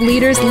in front of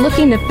leaders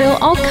looking to fill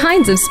all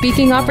kinds of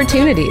speaking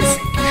opportunities.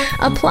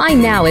 Apply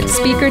now at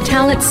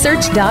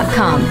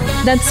speakertalentsearch.com.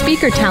 That's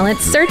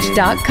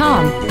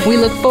speakertalentsearch.com. We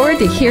look forward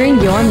to hearing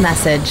your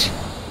message.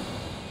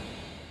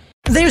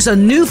 There's a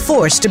new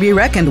force to be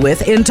reckoned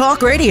with in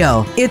talk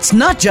radio. It's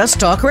not just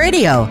talk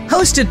radio.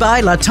 Hosted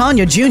by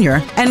LaTanya Jr.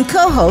 and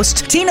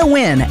co-hosts Tina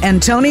Wynn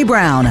and Tony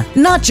Brown.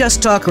 Not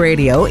Just Talk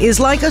Radio is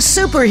like a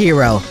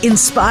superhero,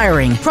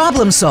 inspiring,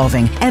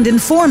 problem-solving, and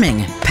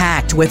informing.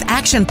 Packed with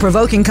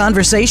action-provoking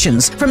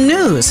conversations from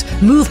news,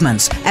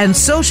 movements, and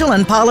social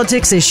and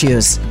politics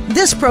issues.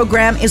 This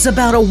program is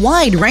about a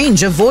wide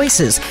range of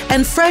voices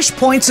and fresh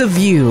points of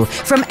view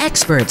from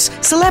experts,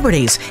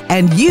 celebrities,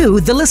 and you,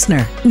 the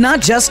listener.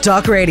 Not Just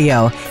Talk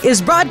Radio is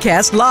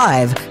broadcast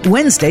live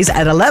Wednesdays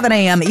at 11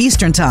 a.m.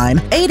 Eastern Time,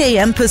 8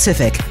 a.m.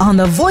 Pacific on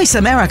the Voice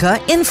America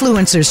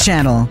Influencers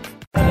Channel.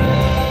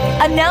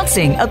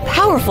 Announcing a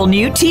powerful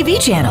new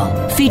TV channel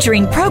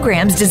featuring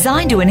programs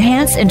designed to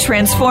enhance and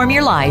transform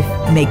your life.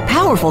 Make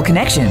powerful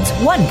connections,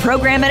 one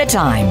program at a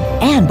time.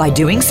 And by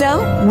doing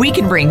so, we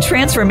can bring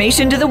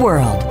transformation to the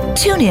world.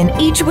 Tune in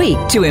each week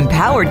to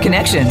Empowered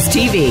Connections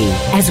TV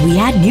as we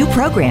add new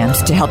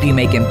programs to help you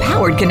make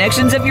empowered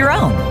connections of your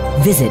own.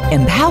 Visit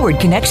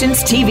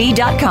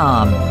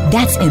empoweredconnectionstv.com.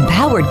 That's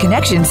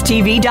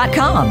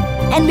empoweredconnectionstv.com.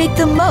 And make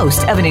the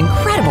most of an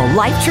incredible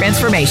life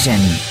transformation.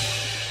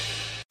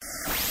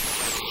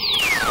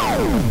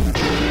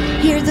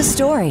 Hear the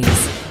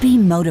stories. Be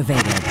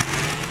motivated.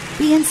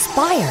 Be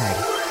inspired.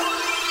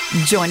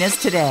 Join us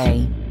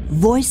today.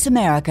 Voice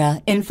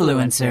America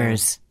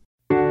Influencers.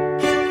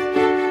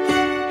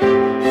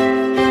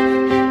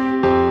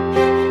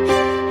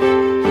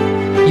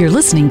 You're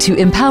listening to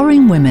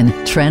Empowering Women,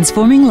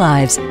 Transforming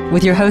Lives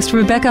with your host,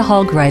 Rebecca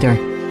Hall Gruyter.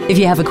 If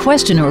you have a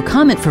question or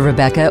comment for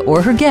Rebecca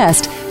or her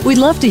guest, we'd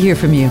love to hear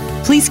from you.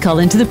 Please call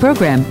into the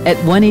program at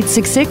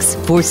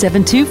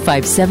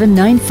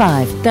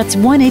 1-866-472-5795. That's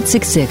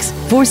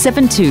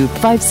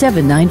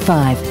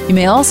 1-866-472-5795. You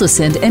may also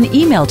send an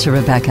email to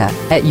Rebecca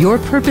at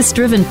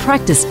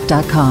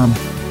yourpurposedrivenpractice.com.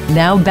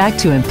 Now back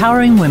to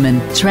Empowering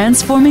Women,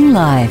 Transforming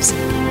Lives.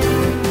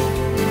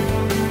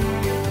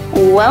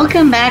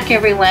 Welcome back,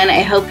 everyone.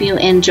 I hope you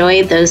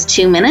enjoyed those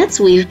 2 minutes.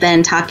 We've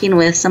been talking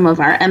with some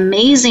of our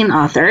amazing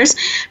authors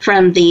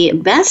from the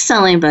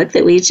best-selling book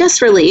that we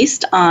just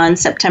released on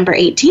September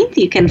 18th.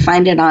 You can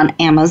find it on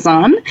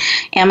Amazon,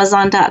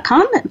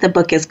 Amazon.com. The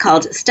book is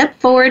called Step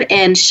Forward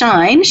and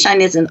Shine.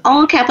 Shine is in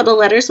all capital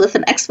letters with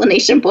an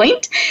exclamation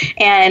point.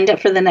 And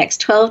for the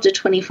next 12 to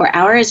 24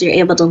 hours, you're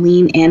able to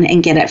lean in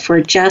and get it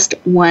for just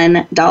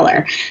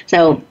 $1.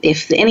 So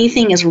if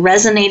anything is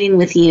resonating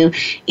with you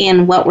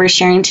in what we're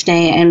sharing today,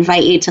 I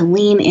invite you to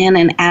lean in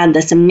and add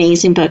this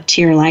amazing book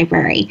to your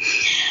library.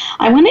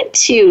 I wanted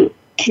to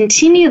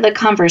continue the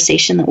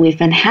conversation that we've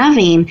been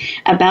having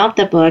about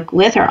the book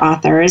with our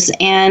authors,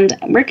 and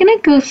we're going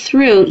to go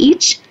through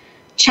each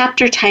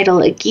chapter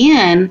title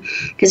again,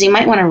 because you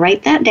might want to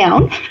write that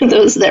down for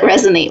those that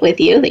resonate with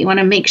you, that you want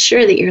to make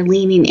sure that you're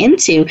leaning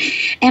into.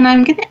 And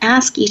I'm going to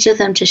ask each of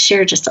them to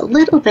share just a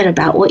little bit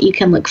about what you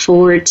can look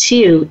forward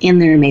to in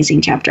their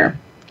amazing chapter.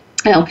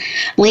 So,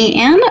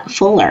 LeaAnn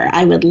Fuller,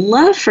 I would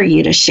love for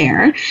you to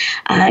share,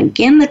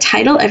 again, the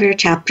title of your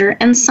chapter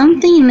and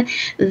something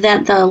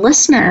that the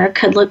listener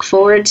could look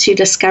forward to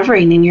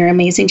discovering in your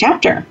amazing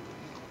chapter.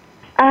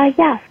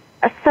 Yes.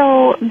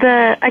 So,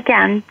 the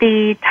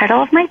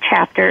title of my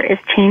chapter is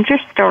Change Your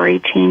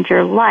Story, Change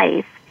Your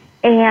Life.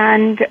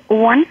 And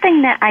one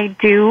thing that I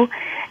do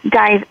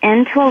dive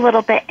into a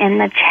little bit in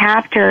the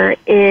chapter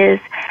is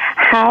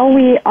how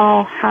we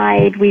all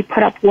hide, we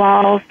put up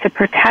walls to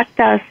protect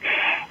us,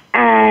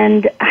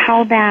 and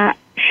how that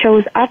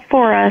shows up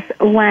for us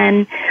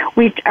when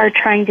we are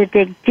trying to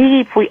dig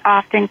deep. We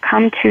often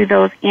come to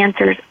those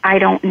answers, I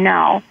don't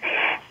know.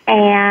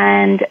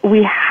 And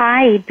we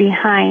hide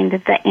behind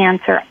the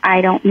answer,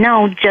 I don't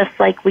know, just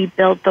like we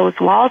build those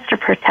walls to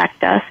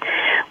protect us.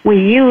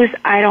 We use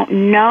I don't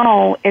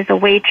know as a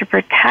way to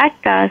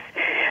protect us,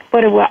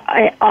 but what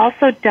it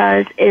also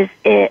does is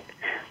it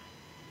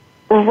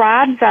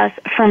robs us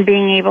from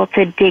being able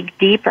to dig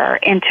deeper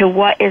into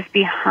what is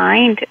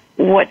behind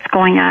what's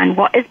going on,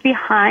 what is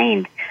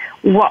behind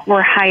what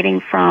we're hiding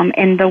from,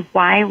 and the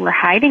why we're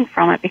hiding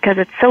from it, because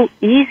it's so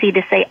easy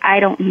to say, I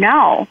don't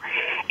know,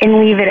 and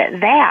leave it at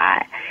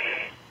that.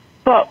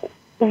 But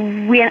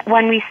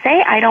when we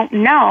say, I don't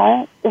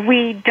know,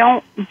 we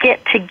don't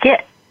get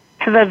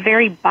to the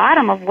very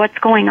bottom of what's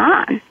going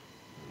on.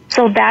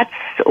 So that's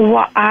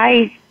what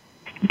I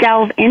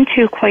delve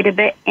into quite a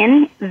bit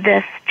in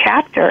this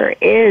chapter,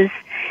 is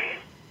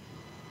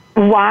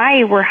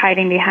why we're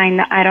hiding behind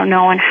the I don't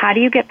know, and how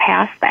do you get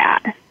past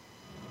that?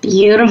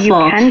 Beautiful.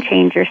 You can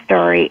change your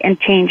story and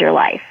change your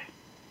life.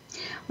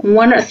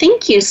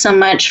 Thank you so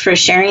much for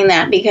sharing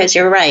that, because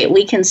you're right.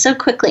 We can so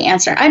quickly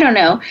answer, I don't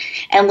know,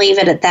 and leave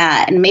it at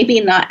that, and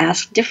maybe not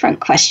ask different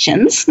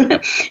questions,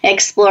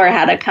 explore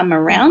how to come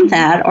around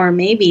that, or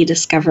maybe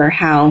discover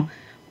how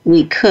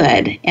we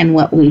could and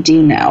what we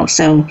do know.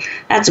 So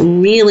that's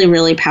really,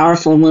 really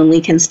powerful when we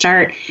can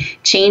start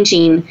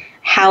changing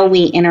how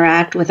we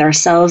interact with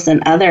ourselves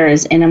and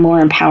others in a more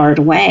empowered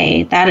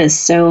way. That is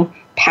so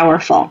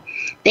powerful.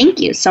 Thank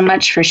you so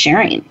much for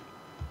sharing.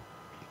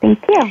 Thank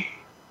you.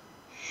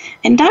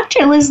 And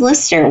Dr. Liz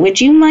Lyster,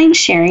 would you mind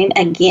sharing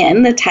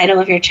again the title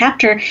of your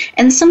chapter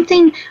and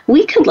something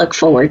we could look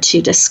forward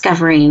to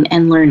discovering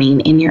and learning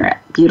in your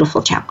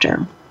beautiful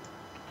chapter?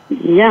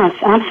 Yes,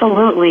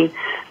 absolutely.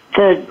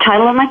 The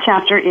title of my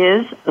chapter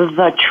is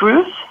The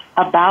Truth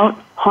About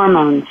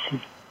Hormones.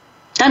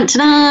 Dun,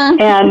 dun,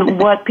 dun. And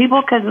what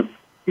people can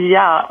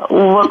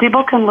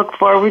look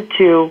forward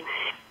to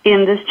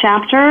in this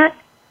chapter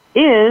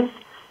is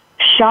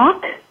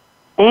shock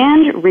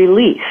and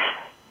relief.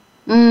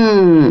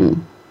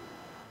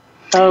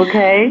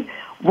 Okay.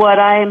 What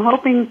I'm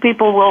hoping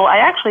I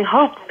actually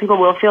hope people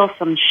will feel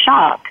some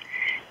shock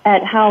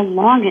at how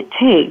long it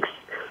takes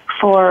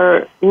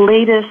for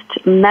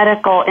latest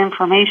medical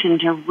information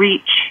to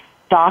reach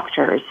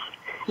doctors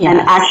and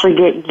actually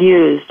get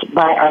used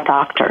by our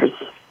doctors.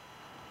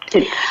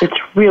 It's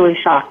really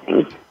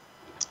shocking.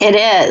 It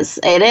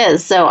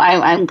is. So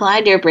I'm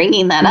glad you're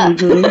bringing that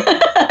up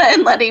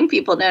and letting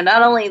people know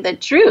not only the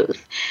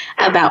truth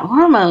about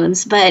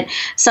hormones, but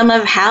some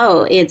of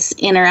how it's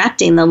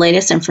interacting, the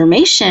latest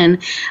information.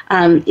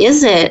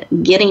 Is it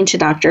getting to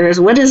doctors?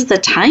 What is the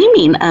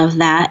timing of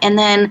that? And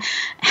then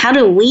how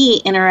do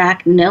we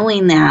interact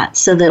knowing that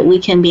so that we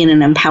can be in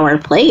an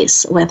empowered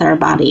place with our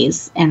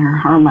bodies and our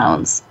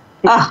hormones?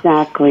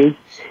 Exactly.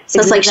 So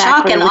it's like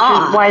shock and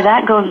awe. Which is why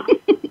that goes...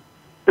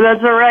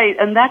 That's right.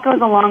 And that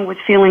goes along with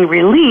feeling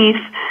relief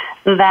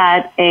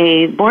that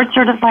a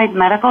board-certified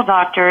medical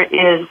doctor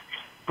is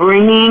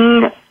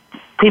bringing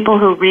people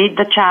who read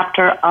the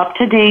chapter up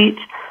to date,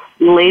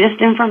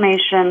 latest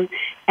information,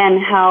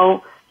 and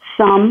how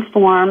some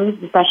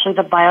forms, especially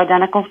the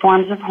bioidentical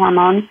forms of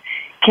hormones,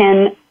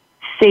 can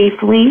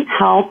safely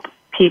help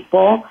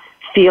people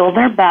feel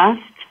their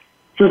best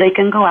so they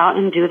can go out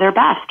and do their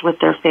best with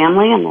their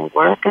family and their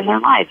work and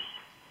their lives.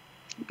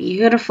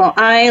 Beautiful.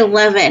 I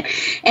love it.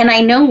 And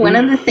I know one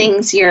of the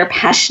things you're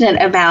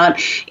passionate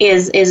about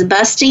is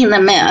busting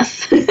the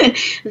myth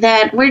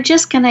that we're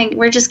just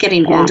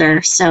getting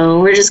older,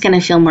 so we're just going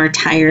to feel more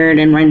tired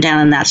and run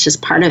down, and that's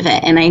just part of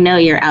it. And I know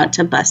you're out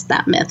to bust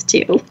that myth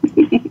too.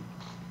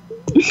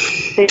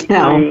 It's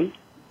time.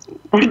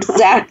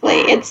 Exactly.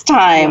 It's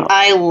time.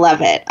 I love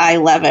it.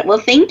 Well,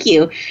 thank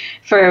you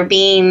for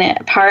being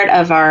part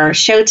of our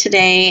show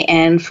today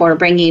and for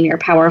bringing your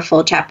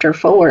powerful chapter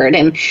forward.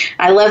 And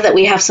I love that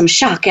we have some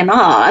shock and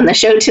awe on the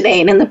show today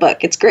and in the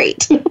book. It's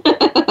great.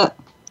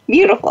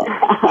 Beautiful.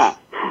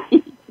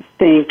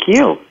 Thank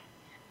you.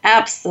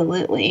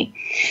 Absolutely.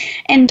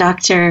 And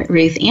Dr.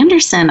 Ruth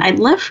Anderson, I'd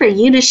love for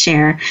you to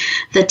share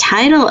the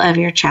title of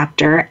your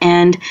chapter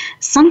and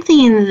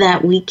something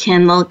that we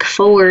can look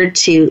forward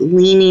to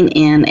leaning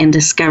in and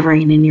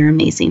discovering in your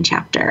amazing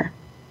chapter.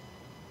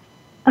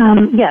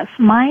 Yes,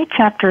 my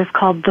chapter is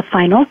called The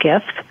Final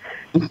Gift.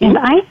 And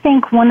I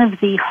think one of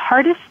the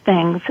hardest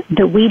things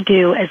that we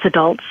do as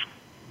adults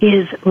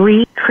is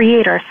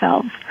recreate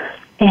ourselves.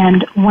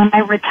 And when I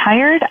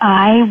retired,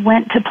 I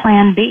went to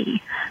Plan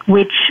B,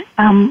 which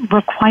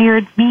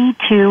required me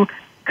to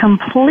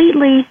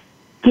completely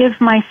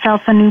give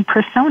myself a new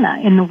persona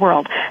in the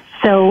world.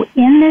 So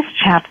in this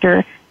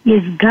chapter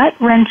is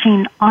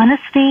gut-wrenching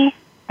honesty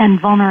and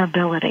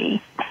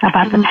vulnerability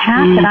about the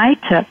path that I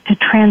took to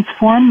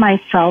transform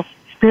myself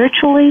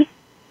spiritually,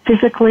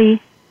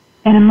 physically,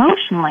 and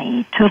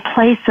emotionally to a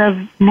place of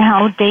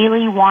now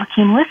daily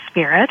walking with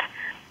Spirit,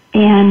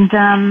 and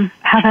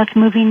how that's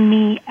moving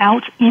me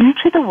out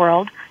into the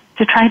world to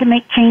to try to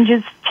make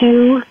changes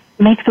to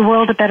make the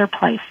world a better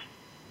place.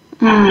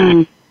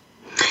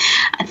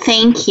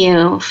 Thank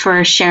you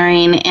for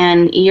sharing,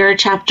 and your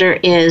chapter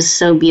is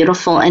so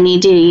beautiful, and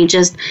you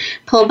just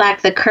pull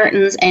back the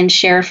curtains and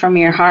share from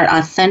your heart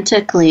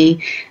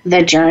authentically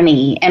the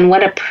journey, and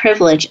what a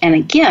privilege and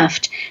a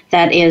gift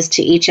that is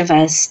to each of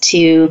us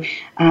to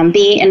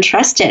be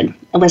entrusted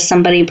with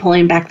somebody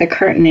pulling back the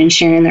curtain and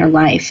sharing their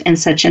life in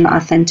such an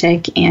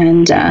authentic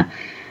and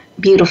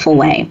beautiful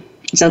way.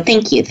 So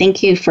thank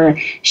you for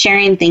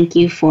sharing, thank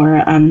you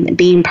for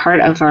being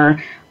part of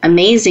our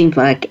amazing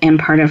book and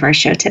part of our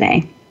show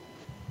today.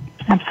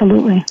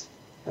 Absolutely.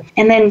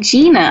 And then,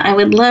 Jena, I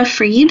would love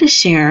for you to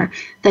share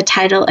the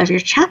title of your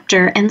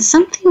chapter and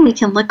something we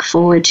can look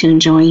forward to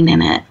enjoying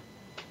in it.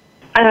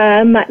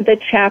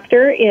 The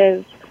chapter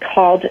is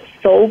called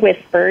Soul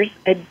Whispers,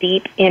 A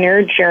Deep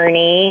Inner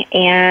Journey.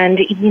 And,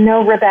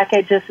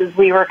 Rebecca, just as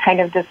we were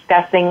kind of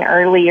discussing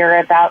earlier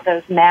about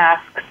those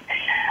masks,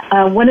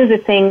 one of the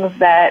things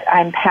that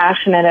I'm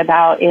passionate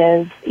about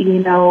is,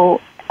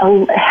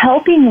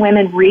 helping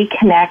women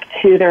reconnect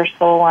to their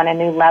soul on a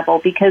new level.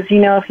 Because,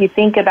 if you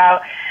think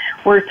about,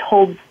 we're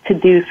told to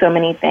do so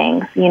many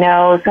things,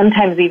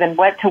 sometimes even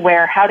what to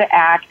wear, how to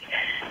act,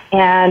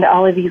 and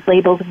all of these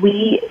labels,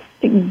 we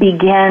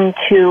begin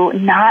to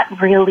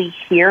not really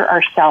hear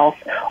ourselves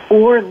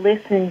or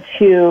listen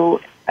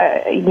to,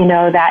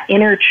 that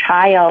inner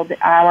child,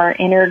 our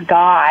inner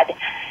God.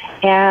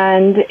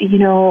 And,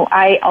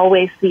 I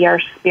always see our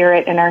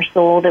spirit and our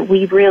soul that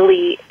we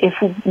really, if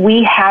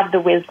we have the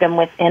wisdom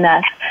within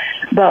us,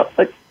 but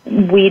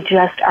we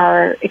just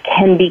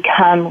can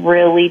become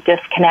really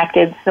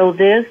disconnected. So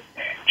this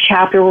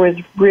chapter was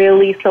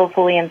really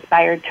soulfully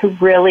inspired to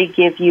really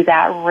give you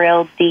that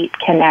real deep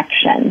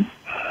connection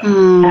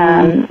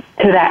to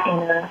that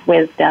inner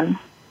wisdom.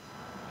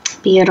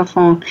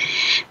 Beautiful.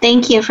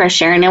 Thank you for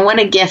sharing. And what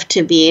a gift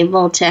to be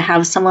able to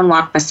have someone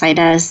walk beside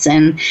us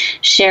and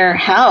share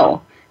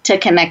how to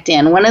connect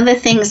in. One of the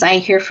things I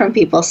hear from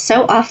people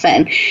so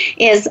often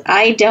is,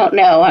 I don't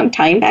know. I'm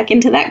tying back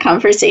into that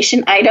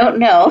conversation. I don't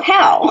know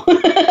how.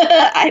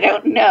 I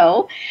don't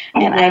know.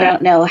 And I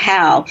don't know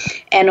how.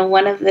 And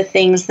one of the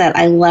things that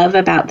I love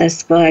about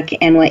this book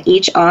and what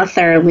each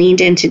author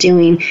leaned into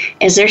doing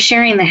is they're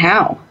sharing the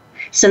how.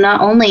 So not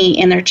only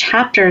in their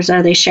chapters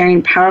are they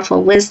sharing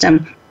powerful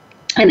wisdom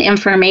and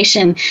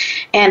information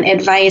and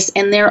advice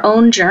in their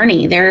own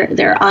journey.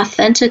 They're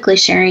authentically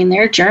sharing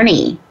their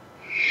journey.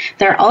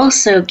 They're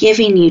also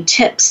giving you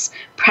tips,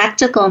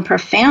 practical and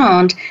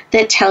profound,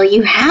 that tell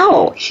you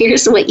how.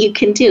 Here's what you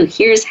can do.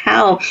 Here's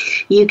how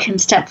you can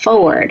step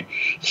forward.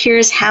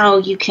 Here's how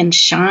you can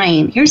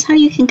shine. Here's how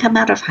you can come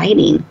out of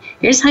hiding.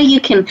 Here's how you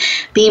can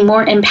be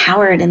more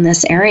empowered in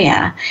this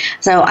area.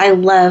 So I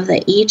love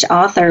that each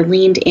author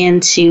leaned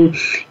into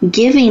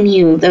giving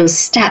you those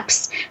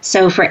steps.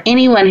 So for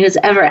anyone who's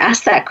ever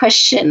asked that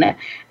question,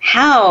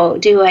 how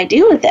do I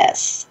deal with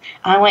this?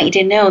 I want you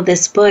to know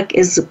this book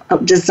is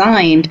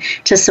designed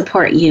to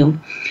support you,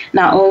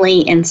 not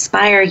only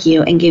inspire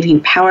you and give you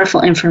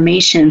powerful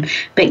information,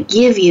 but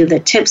give you the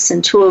tips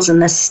and tools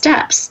and the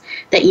steps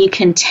that you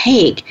can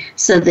take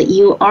so that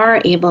you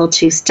are able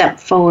to step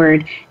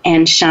forward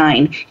and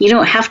shine. You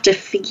don't have to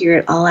figure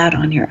it all out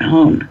on your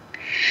own.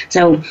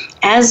 So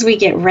as we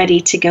get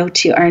ready to go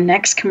to our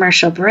next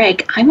commercial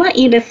break, I want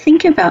you to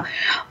think about,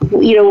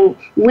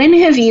 when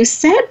have you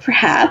said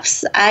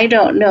perhaps, I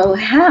don't know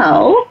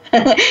how?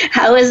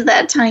 How is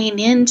that tying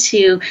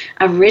into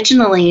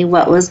originally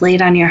what was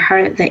laid on your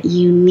heart that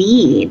you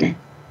need,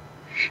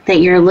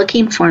 that you're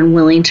looking for and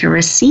willing to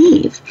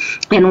receive?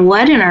 And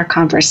what in our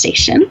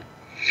conversation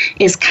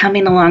is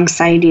coming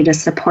alongside you to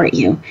support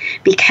you?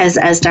 Because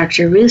as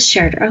Dr. Ruth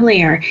shared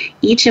earlier,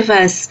 each of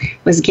us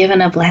was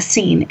given a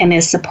blessing and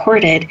is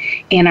supported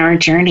in our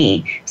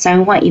journey. So I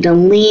want you to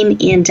lean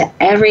into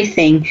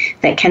everything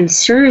that can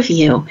serve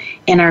you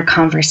in our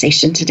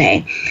conversation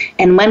today.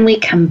 And when we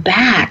come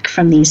back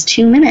from these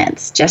 2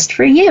 minutes, just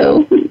for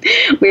you,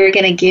 we're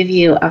going to give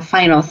you a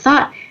final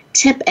thought,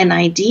 tip, and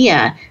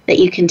idea that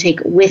you can take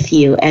with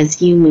you as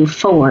you move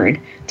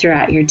forward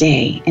throughout your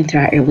day and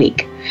throughout your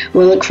week.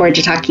 We'll look forward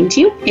to talking to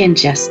you in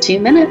just 2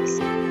 minutes.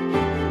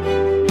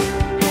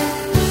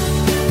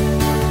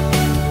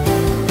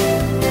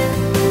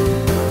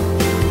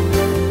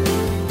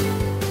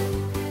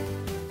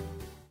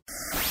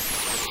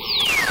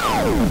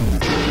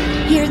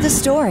 Hear the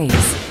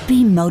stories.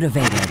 Be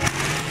motivated.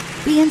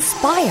 Be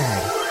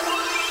inspired.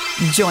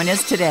 Join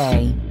us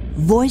today.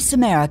 Voice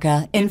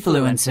America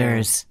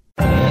Influencers.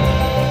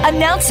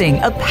 Announcing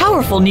a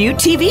powerful new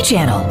TV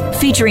channel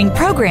featuring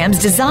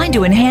programs designed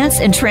to enhance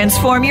and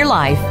transform your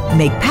life.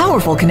 Make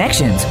powerful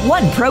connections,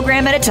 one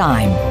program at a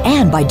time.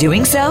 And by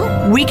doing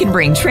so, we can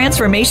bring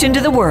transformation to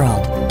the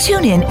world.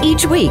 Tune in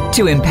each week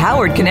to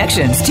Empowered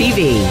Connections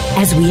TV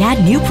as we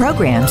add new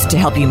programs to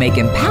help you make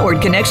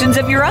empowered connections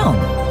of your own.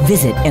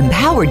 Visit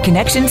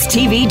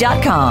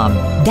empoweredconnectionstv.com.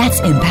 That's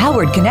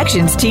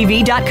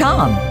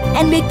empoweredconnectionstv.com.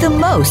 And make the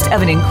most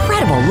of an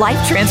incredible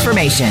life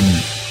transformation.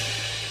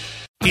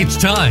 It's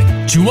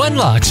time to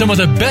unlock some of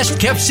the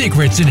best-kept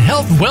secrets in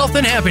health, wealth,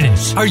 and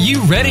happiness. Are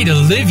you ready to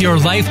live your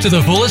life to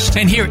the fullest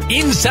and hear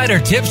insider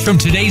tips from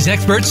today's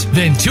experts?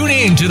 Then tune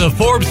in to The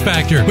Forbes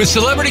Factor with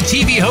celebrity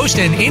TV host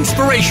and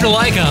inspirational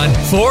icon,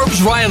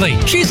 Forbes Riley.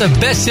 She's a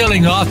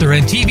best-selling author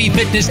and TV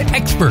fitness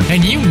expert,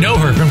 and you know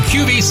her from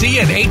QVC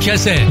and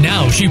HSN.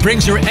 Now she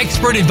brings her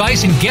expert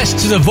advice and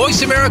guests to the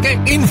Voice America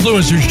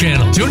Influencers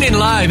channel. Tune in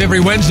live every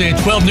Wednesday at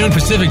 12 noon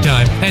Pacific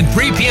Time and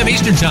 3 p.m.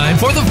 Eastern Time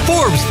for The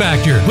Forbes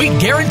Factor. We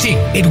guarantee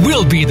it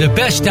will be the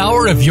best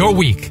hour of your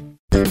week.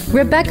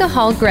 Rebecca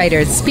Hall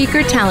Gruyter's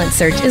Speaker Talent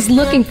Search is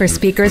looking for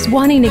speakers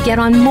wanting to get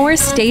on more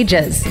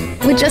stages.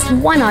 With just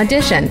one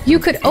audition, you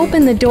could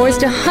open the doors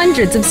to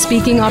hundreds of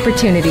speaking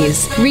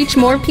opportunities, reach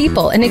more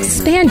people, and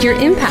expand your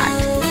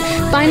impact.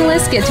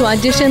 Finalists get to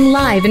audition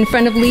live in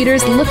front of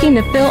leaders looking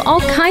to fill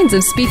all kinds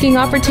of speaking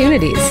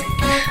opportunities.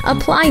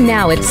 Apply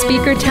now at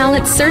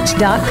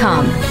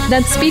SpeakerTalentSearch.com.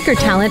 That's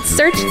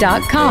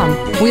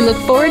SpeakerTalentSearch.com. We look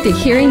forward to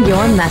hearing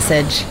your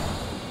message.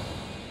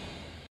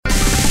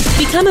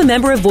 Become a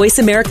member of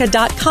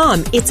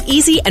VoiceAmerica.com. It's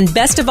easy, and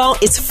best of all,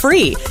 it's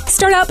free.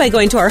 Start out by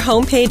going to our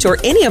homepage or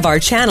any of our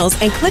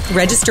channels and click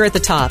Register at the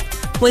top.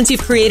 Once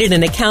you've created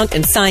an account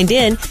and signed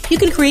in, you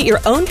can create your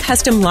own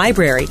custom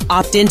library,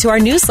 opt into our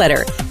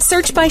newsletter,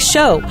 search by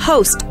show,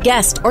 host,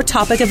 guest, or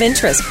topic of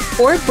interest,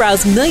 or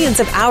browse millions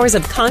of hours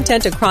of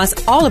content across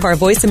all of our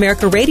Voice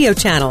America radio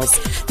channels.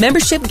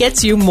 Membership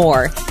gets you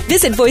more.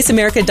 Visit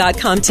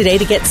VoiceAmerica.com today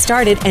to get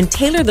started and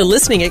tailor the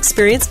listening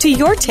experience to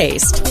your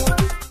taste.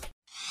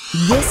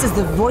 This is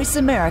the Voice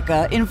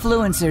America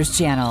Influencers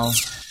Channel.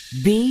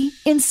 Be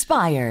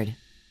inspired.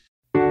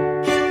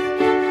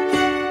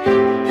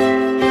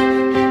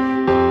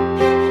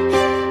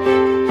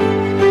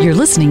 You're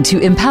listening to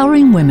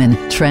Empowering Women,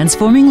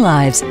 Transforming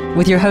Lives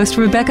with your host,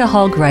 Rebecca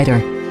Hall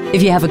Gruyter.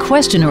 If you have a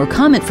question or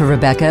comment for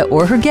Rebecca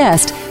or her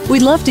guest,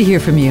 we'd love to hear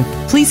from you.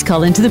 Please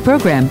call into the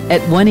program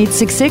at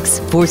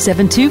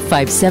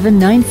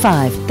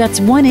 1-866-472-5795.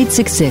 That's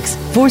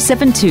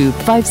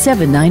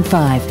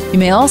 1-866-472-5795. You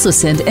may also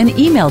send an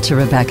email to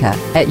Rebecca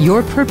at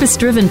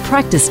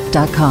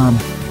yourpurposedrivenpractice.com.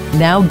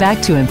 Now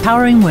back to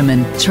Empowering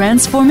Women,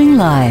 Transforming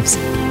Lives.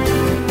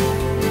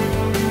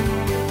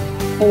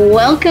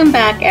 Welcome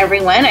back,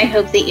 everyone. I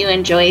hope that you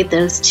enjoyed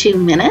those 2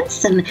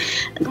 minutes and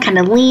kind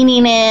of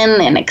leaning in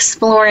and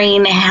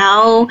exploring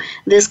how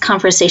this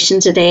conversation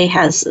today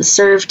has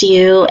served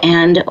you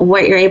and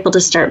what you're able to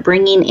start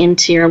bringing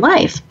into your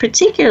life,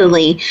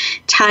 particularly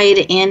tied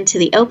into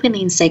the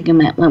opening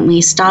segment when we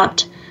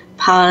stopped,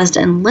 paused,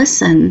 and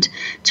listened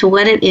to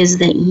what it is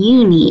that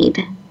you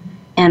need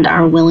and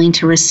are willing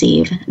to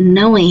receive,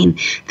 knowing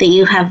that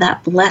you have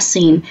that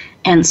blessing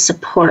and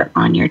support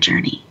on your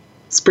journey.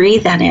 Let's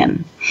breathe that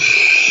in.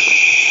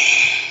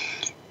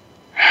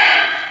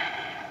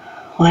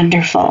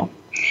 Wonderful.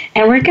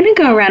 And we're going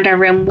to go around our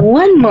room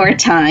one more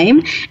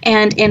time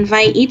and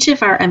invite each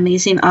of our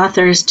amazing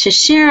authors to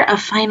share a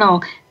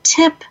final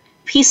tip,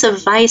 piece of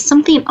advice,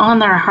 something on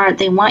their heart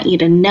they want you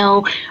to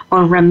know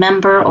or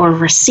remember or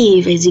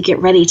receive as you get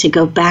ready to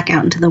go back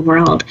out into the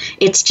world.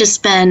 It's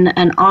just been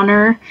an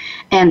honor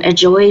and a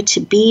joy to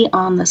be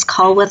on this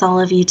call with all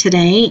of you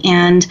today,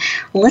 and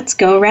let's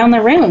go around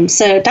the room.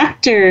 So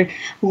Dr.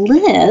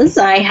 Liz,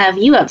 I have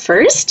you up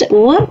first.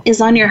 What is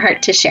on your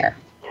heart to share?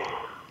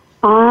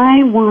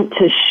 I want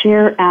to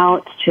share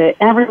out to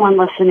everyone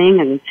listening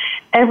and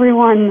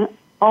everyone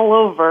all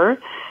over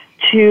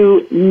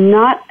to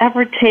not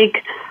ever to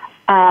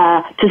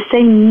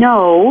say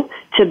no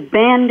to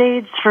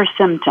Band-Aids for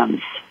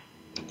symptoms.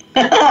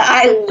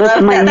 I love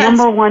That's my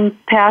number one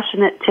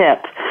passionate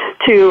tip,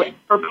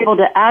 for people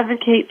to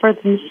advocate for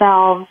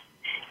themselves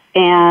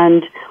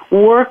and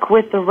work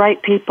with the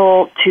right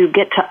people to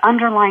get to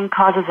underlying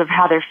causes of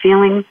how they're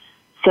feeling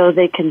so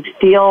they can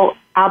feel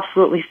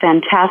absolutely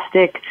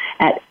fantastic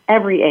at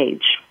every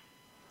age.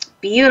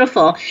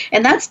 Beautiful.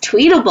 And that's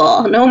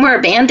tweetable. No more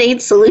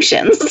Band-Aid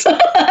solutions.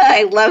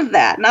 I love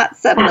that. Not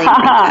suddenly.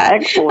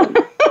 Excellent.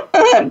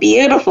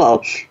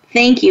 Beautiful.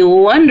 Thank you.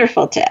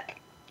 Wonderful tip.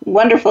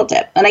 Wonderful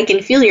tip. And I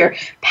can feel your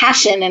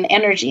passion and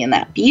energy in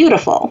that.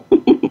 Beautiful.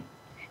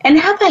 And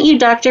how about you,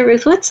 Dr.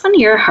 Ruth? What's on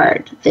your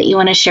heart that you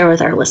want to share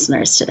with our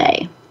listeners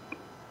today?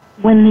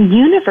 When the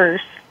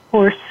universe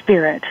or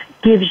spirit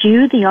gives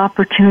you the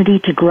opportunity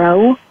to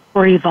grow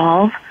or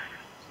evolve,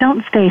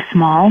 don't stay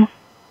small.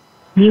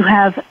 You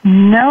have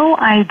no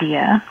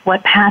idea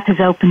what path is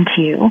open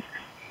to you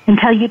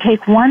until you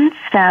take one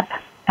step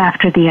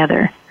after the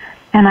other.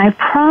 And I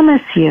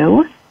promise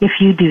you,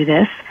 if you do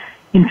this,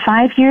 in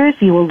 5 years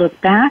you will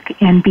look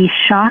back and be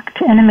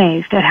shocked and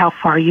amazed at how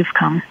far you've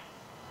come.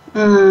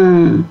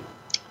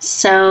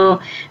 So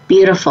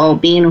beautiful.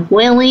 Being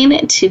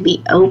willing to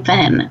be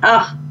open.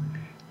 Oh,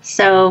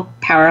 so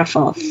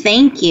powerful.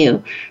 Thank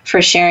you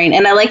for sharing.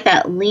 And I like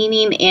that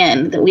leaning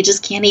in, that we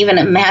just can't even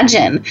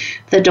imagine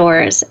the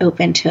doors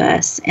open to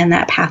us in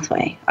that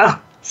pathway. Oh,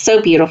 so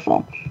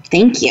beautiful.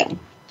 Thank you.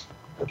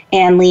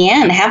 And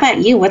LeaAnn, how about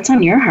you? What's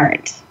on your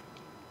heart?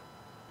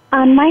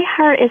 On my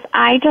heart is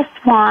I just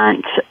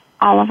want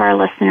all of our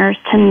listeners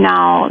to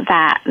know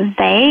that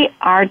they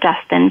are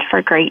destined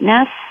for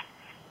greatness,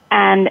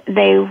 and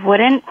they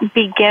wouldn't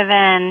be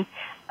given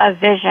a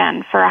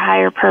vision for a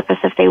higher purpose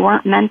if they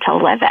weren't meant to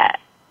live it.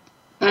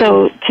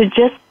 So to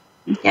just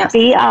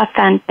be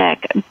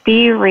authentic,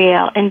 be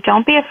real, and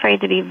don't be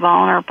afraid to be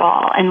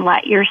vulnerable and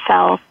let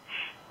yourself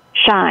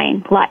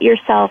shine. Let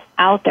yourself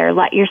out there.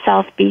 Let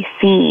yourself be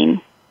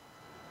seen.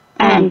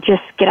 And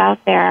just get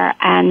out there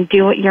and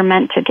do what you're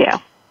meant to do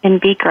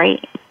and be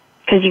great,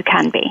 because you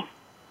can be.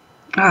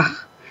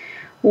 Oh,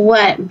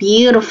 what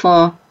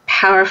beautiful,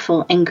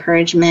 powerful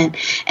encouragement.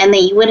 And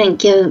that you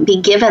wouldn't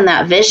be given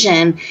that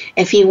vision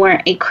if you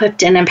weren't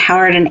equipped and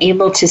empowered and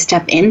able to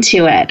step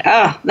into it.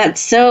 Oh,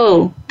 that's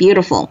so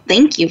beautiful.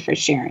 Thank you for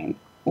sharing.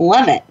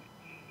 Love it.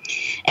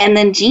 And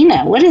then,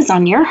 Jena, what is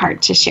on your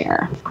heart to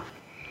share?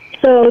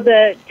 So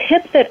the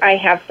tip that I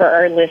have for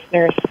our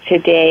listeners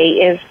today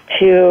is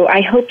I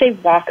hope they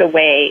walk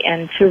away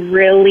and to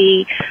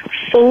really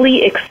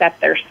fully accept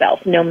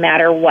themselves no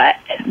matter what,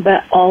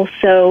 but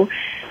also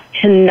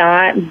to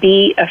not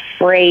be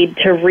afraid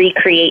to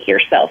recreate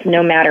yourself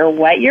no matter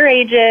what your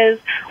age is,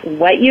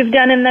 what you've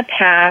done in the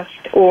past,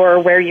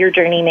 or where your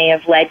journey may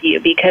have led you.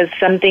 Because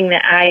something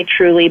that I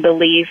truly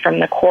believe from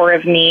the core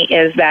of me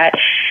is that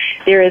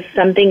there is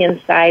something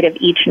inside of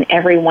each and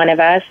every one of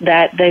us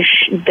that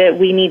that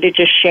we need to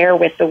just share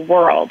with the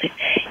world.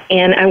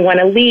 And I want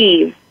to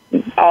leave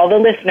all the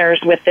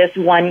listeners with this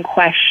one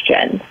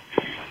question.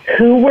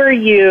 Who were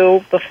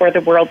you before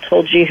the world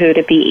told you who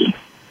to be?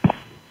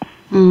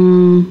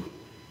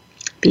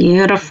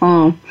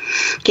 Beautiful.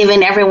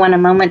 Giving everyone a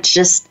moment to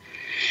just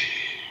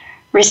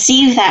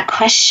receive that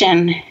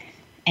question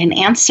and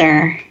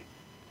answer.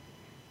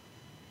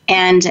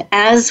 And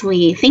as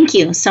we thank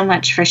you so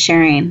much for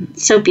sharing,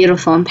 so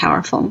beautiful and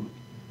powerful.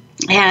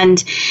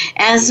 And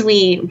as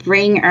we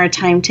bring our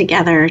time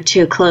together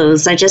to a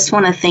close, I just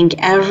want to thank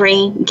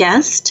every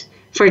guest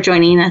for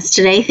joining us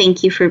today.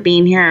 Thank you for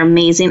being here,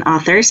 amazing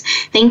authors.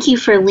 Thank you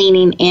for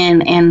leaning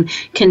in and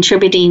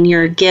contributing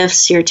your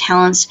gifts, your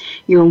talents,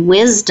 your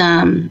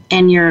wisdom,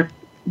 and your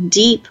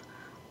deep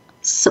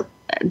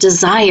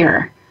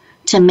desire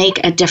to make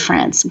a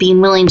difference,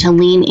 being willing to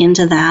lean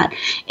into that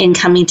in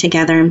coming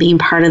together and being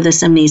part of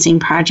this amazing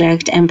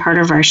project and part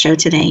of our show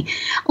today.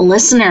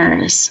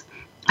 Listeners,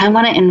 I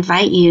want to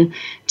invite you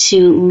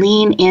to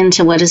lean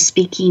into what is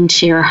speaking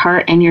to your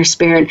heart and your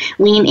spirit.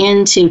 Lean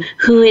into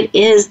who it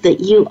is that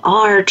you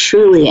are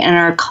truly and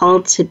are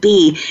called to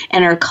be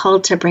and are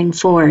called to bring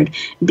forward.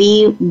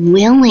 Be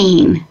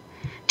willing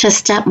to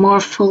step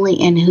more fully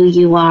in who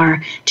you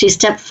are, to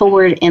step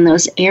forward in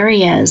those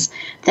areas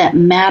that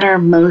matter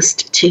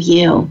most to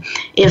you.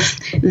 If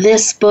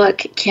this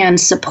book can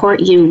support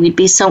you, we'd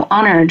be so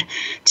honored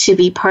to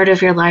be part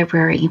of your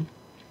library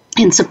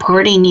in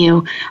supporting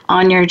you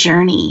on your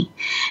journey,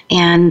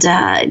 and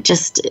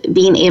just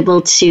being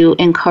able to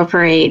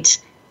incorporate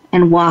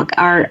and walk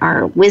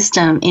our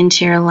wisdom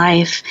into your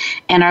life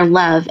and our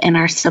love and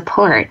our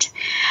support.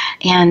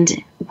 And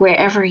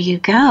wherever you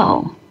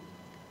go,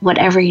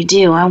 whatever you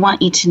do, I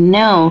want you to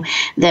know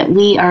that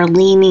we are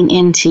leaning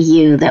into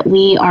you, that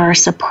we are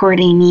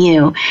supporting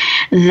you,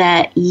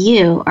 that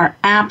you are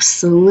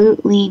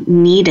absolutely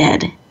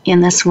needed in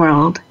this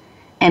world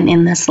and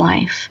in this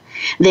life,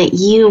 that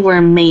you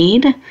were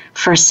made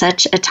for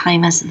such a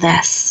time as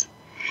this.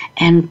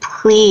 And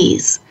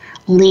please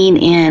lean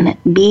in,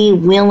 be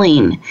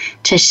willing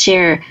to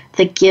share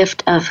the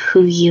gift of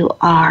who you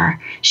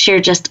are. Share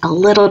just a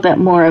little bit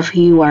more of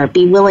who you are.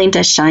 Be willing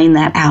to shine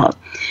that out.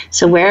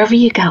 So wherever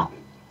you go,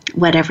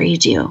 whatever you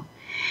do,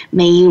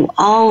 may you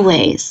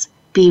always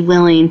be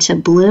willing to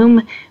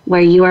bloom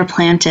where you are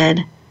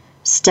planted,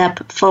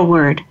 step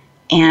forward,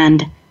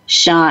 and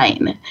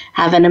shine.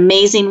 Have an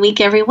amazing week,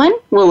 everyone.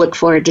 We'll look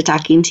forward to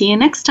talking to you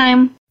next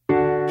time.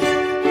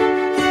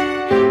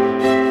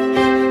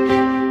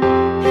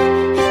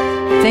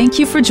 Thank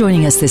you for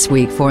joining us this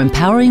week for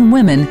Empowering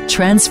Women,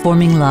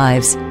 Transforming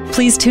Lives.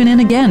 Please tune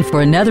in again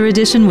for another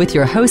edition with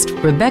your host,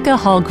 Rebecca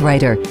Hall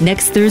Gruyter,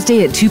 next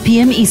Thursday at 2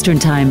 p.m. Eastern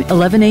Time,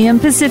 11 a.m.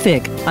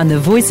 Pacific, on the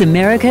Voice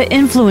America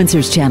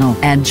Influencers Channel.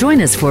 And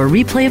join us for a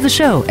replay of the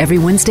show every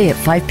Wednesday at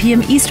 5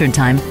 p.m. Eastern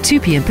Time, 2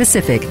 p.m.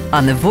 Pacific,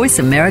 on the Voice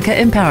America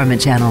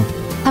Empowerment Channel.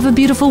 Have a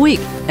beautiful week,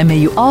 and may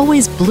you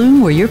always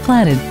bloom where you're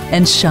planted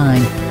and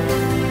shine.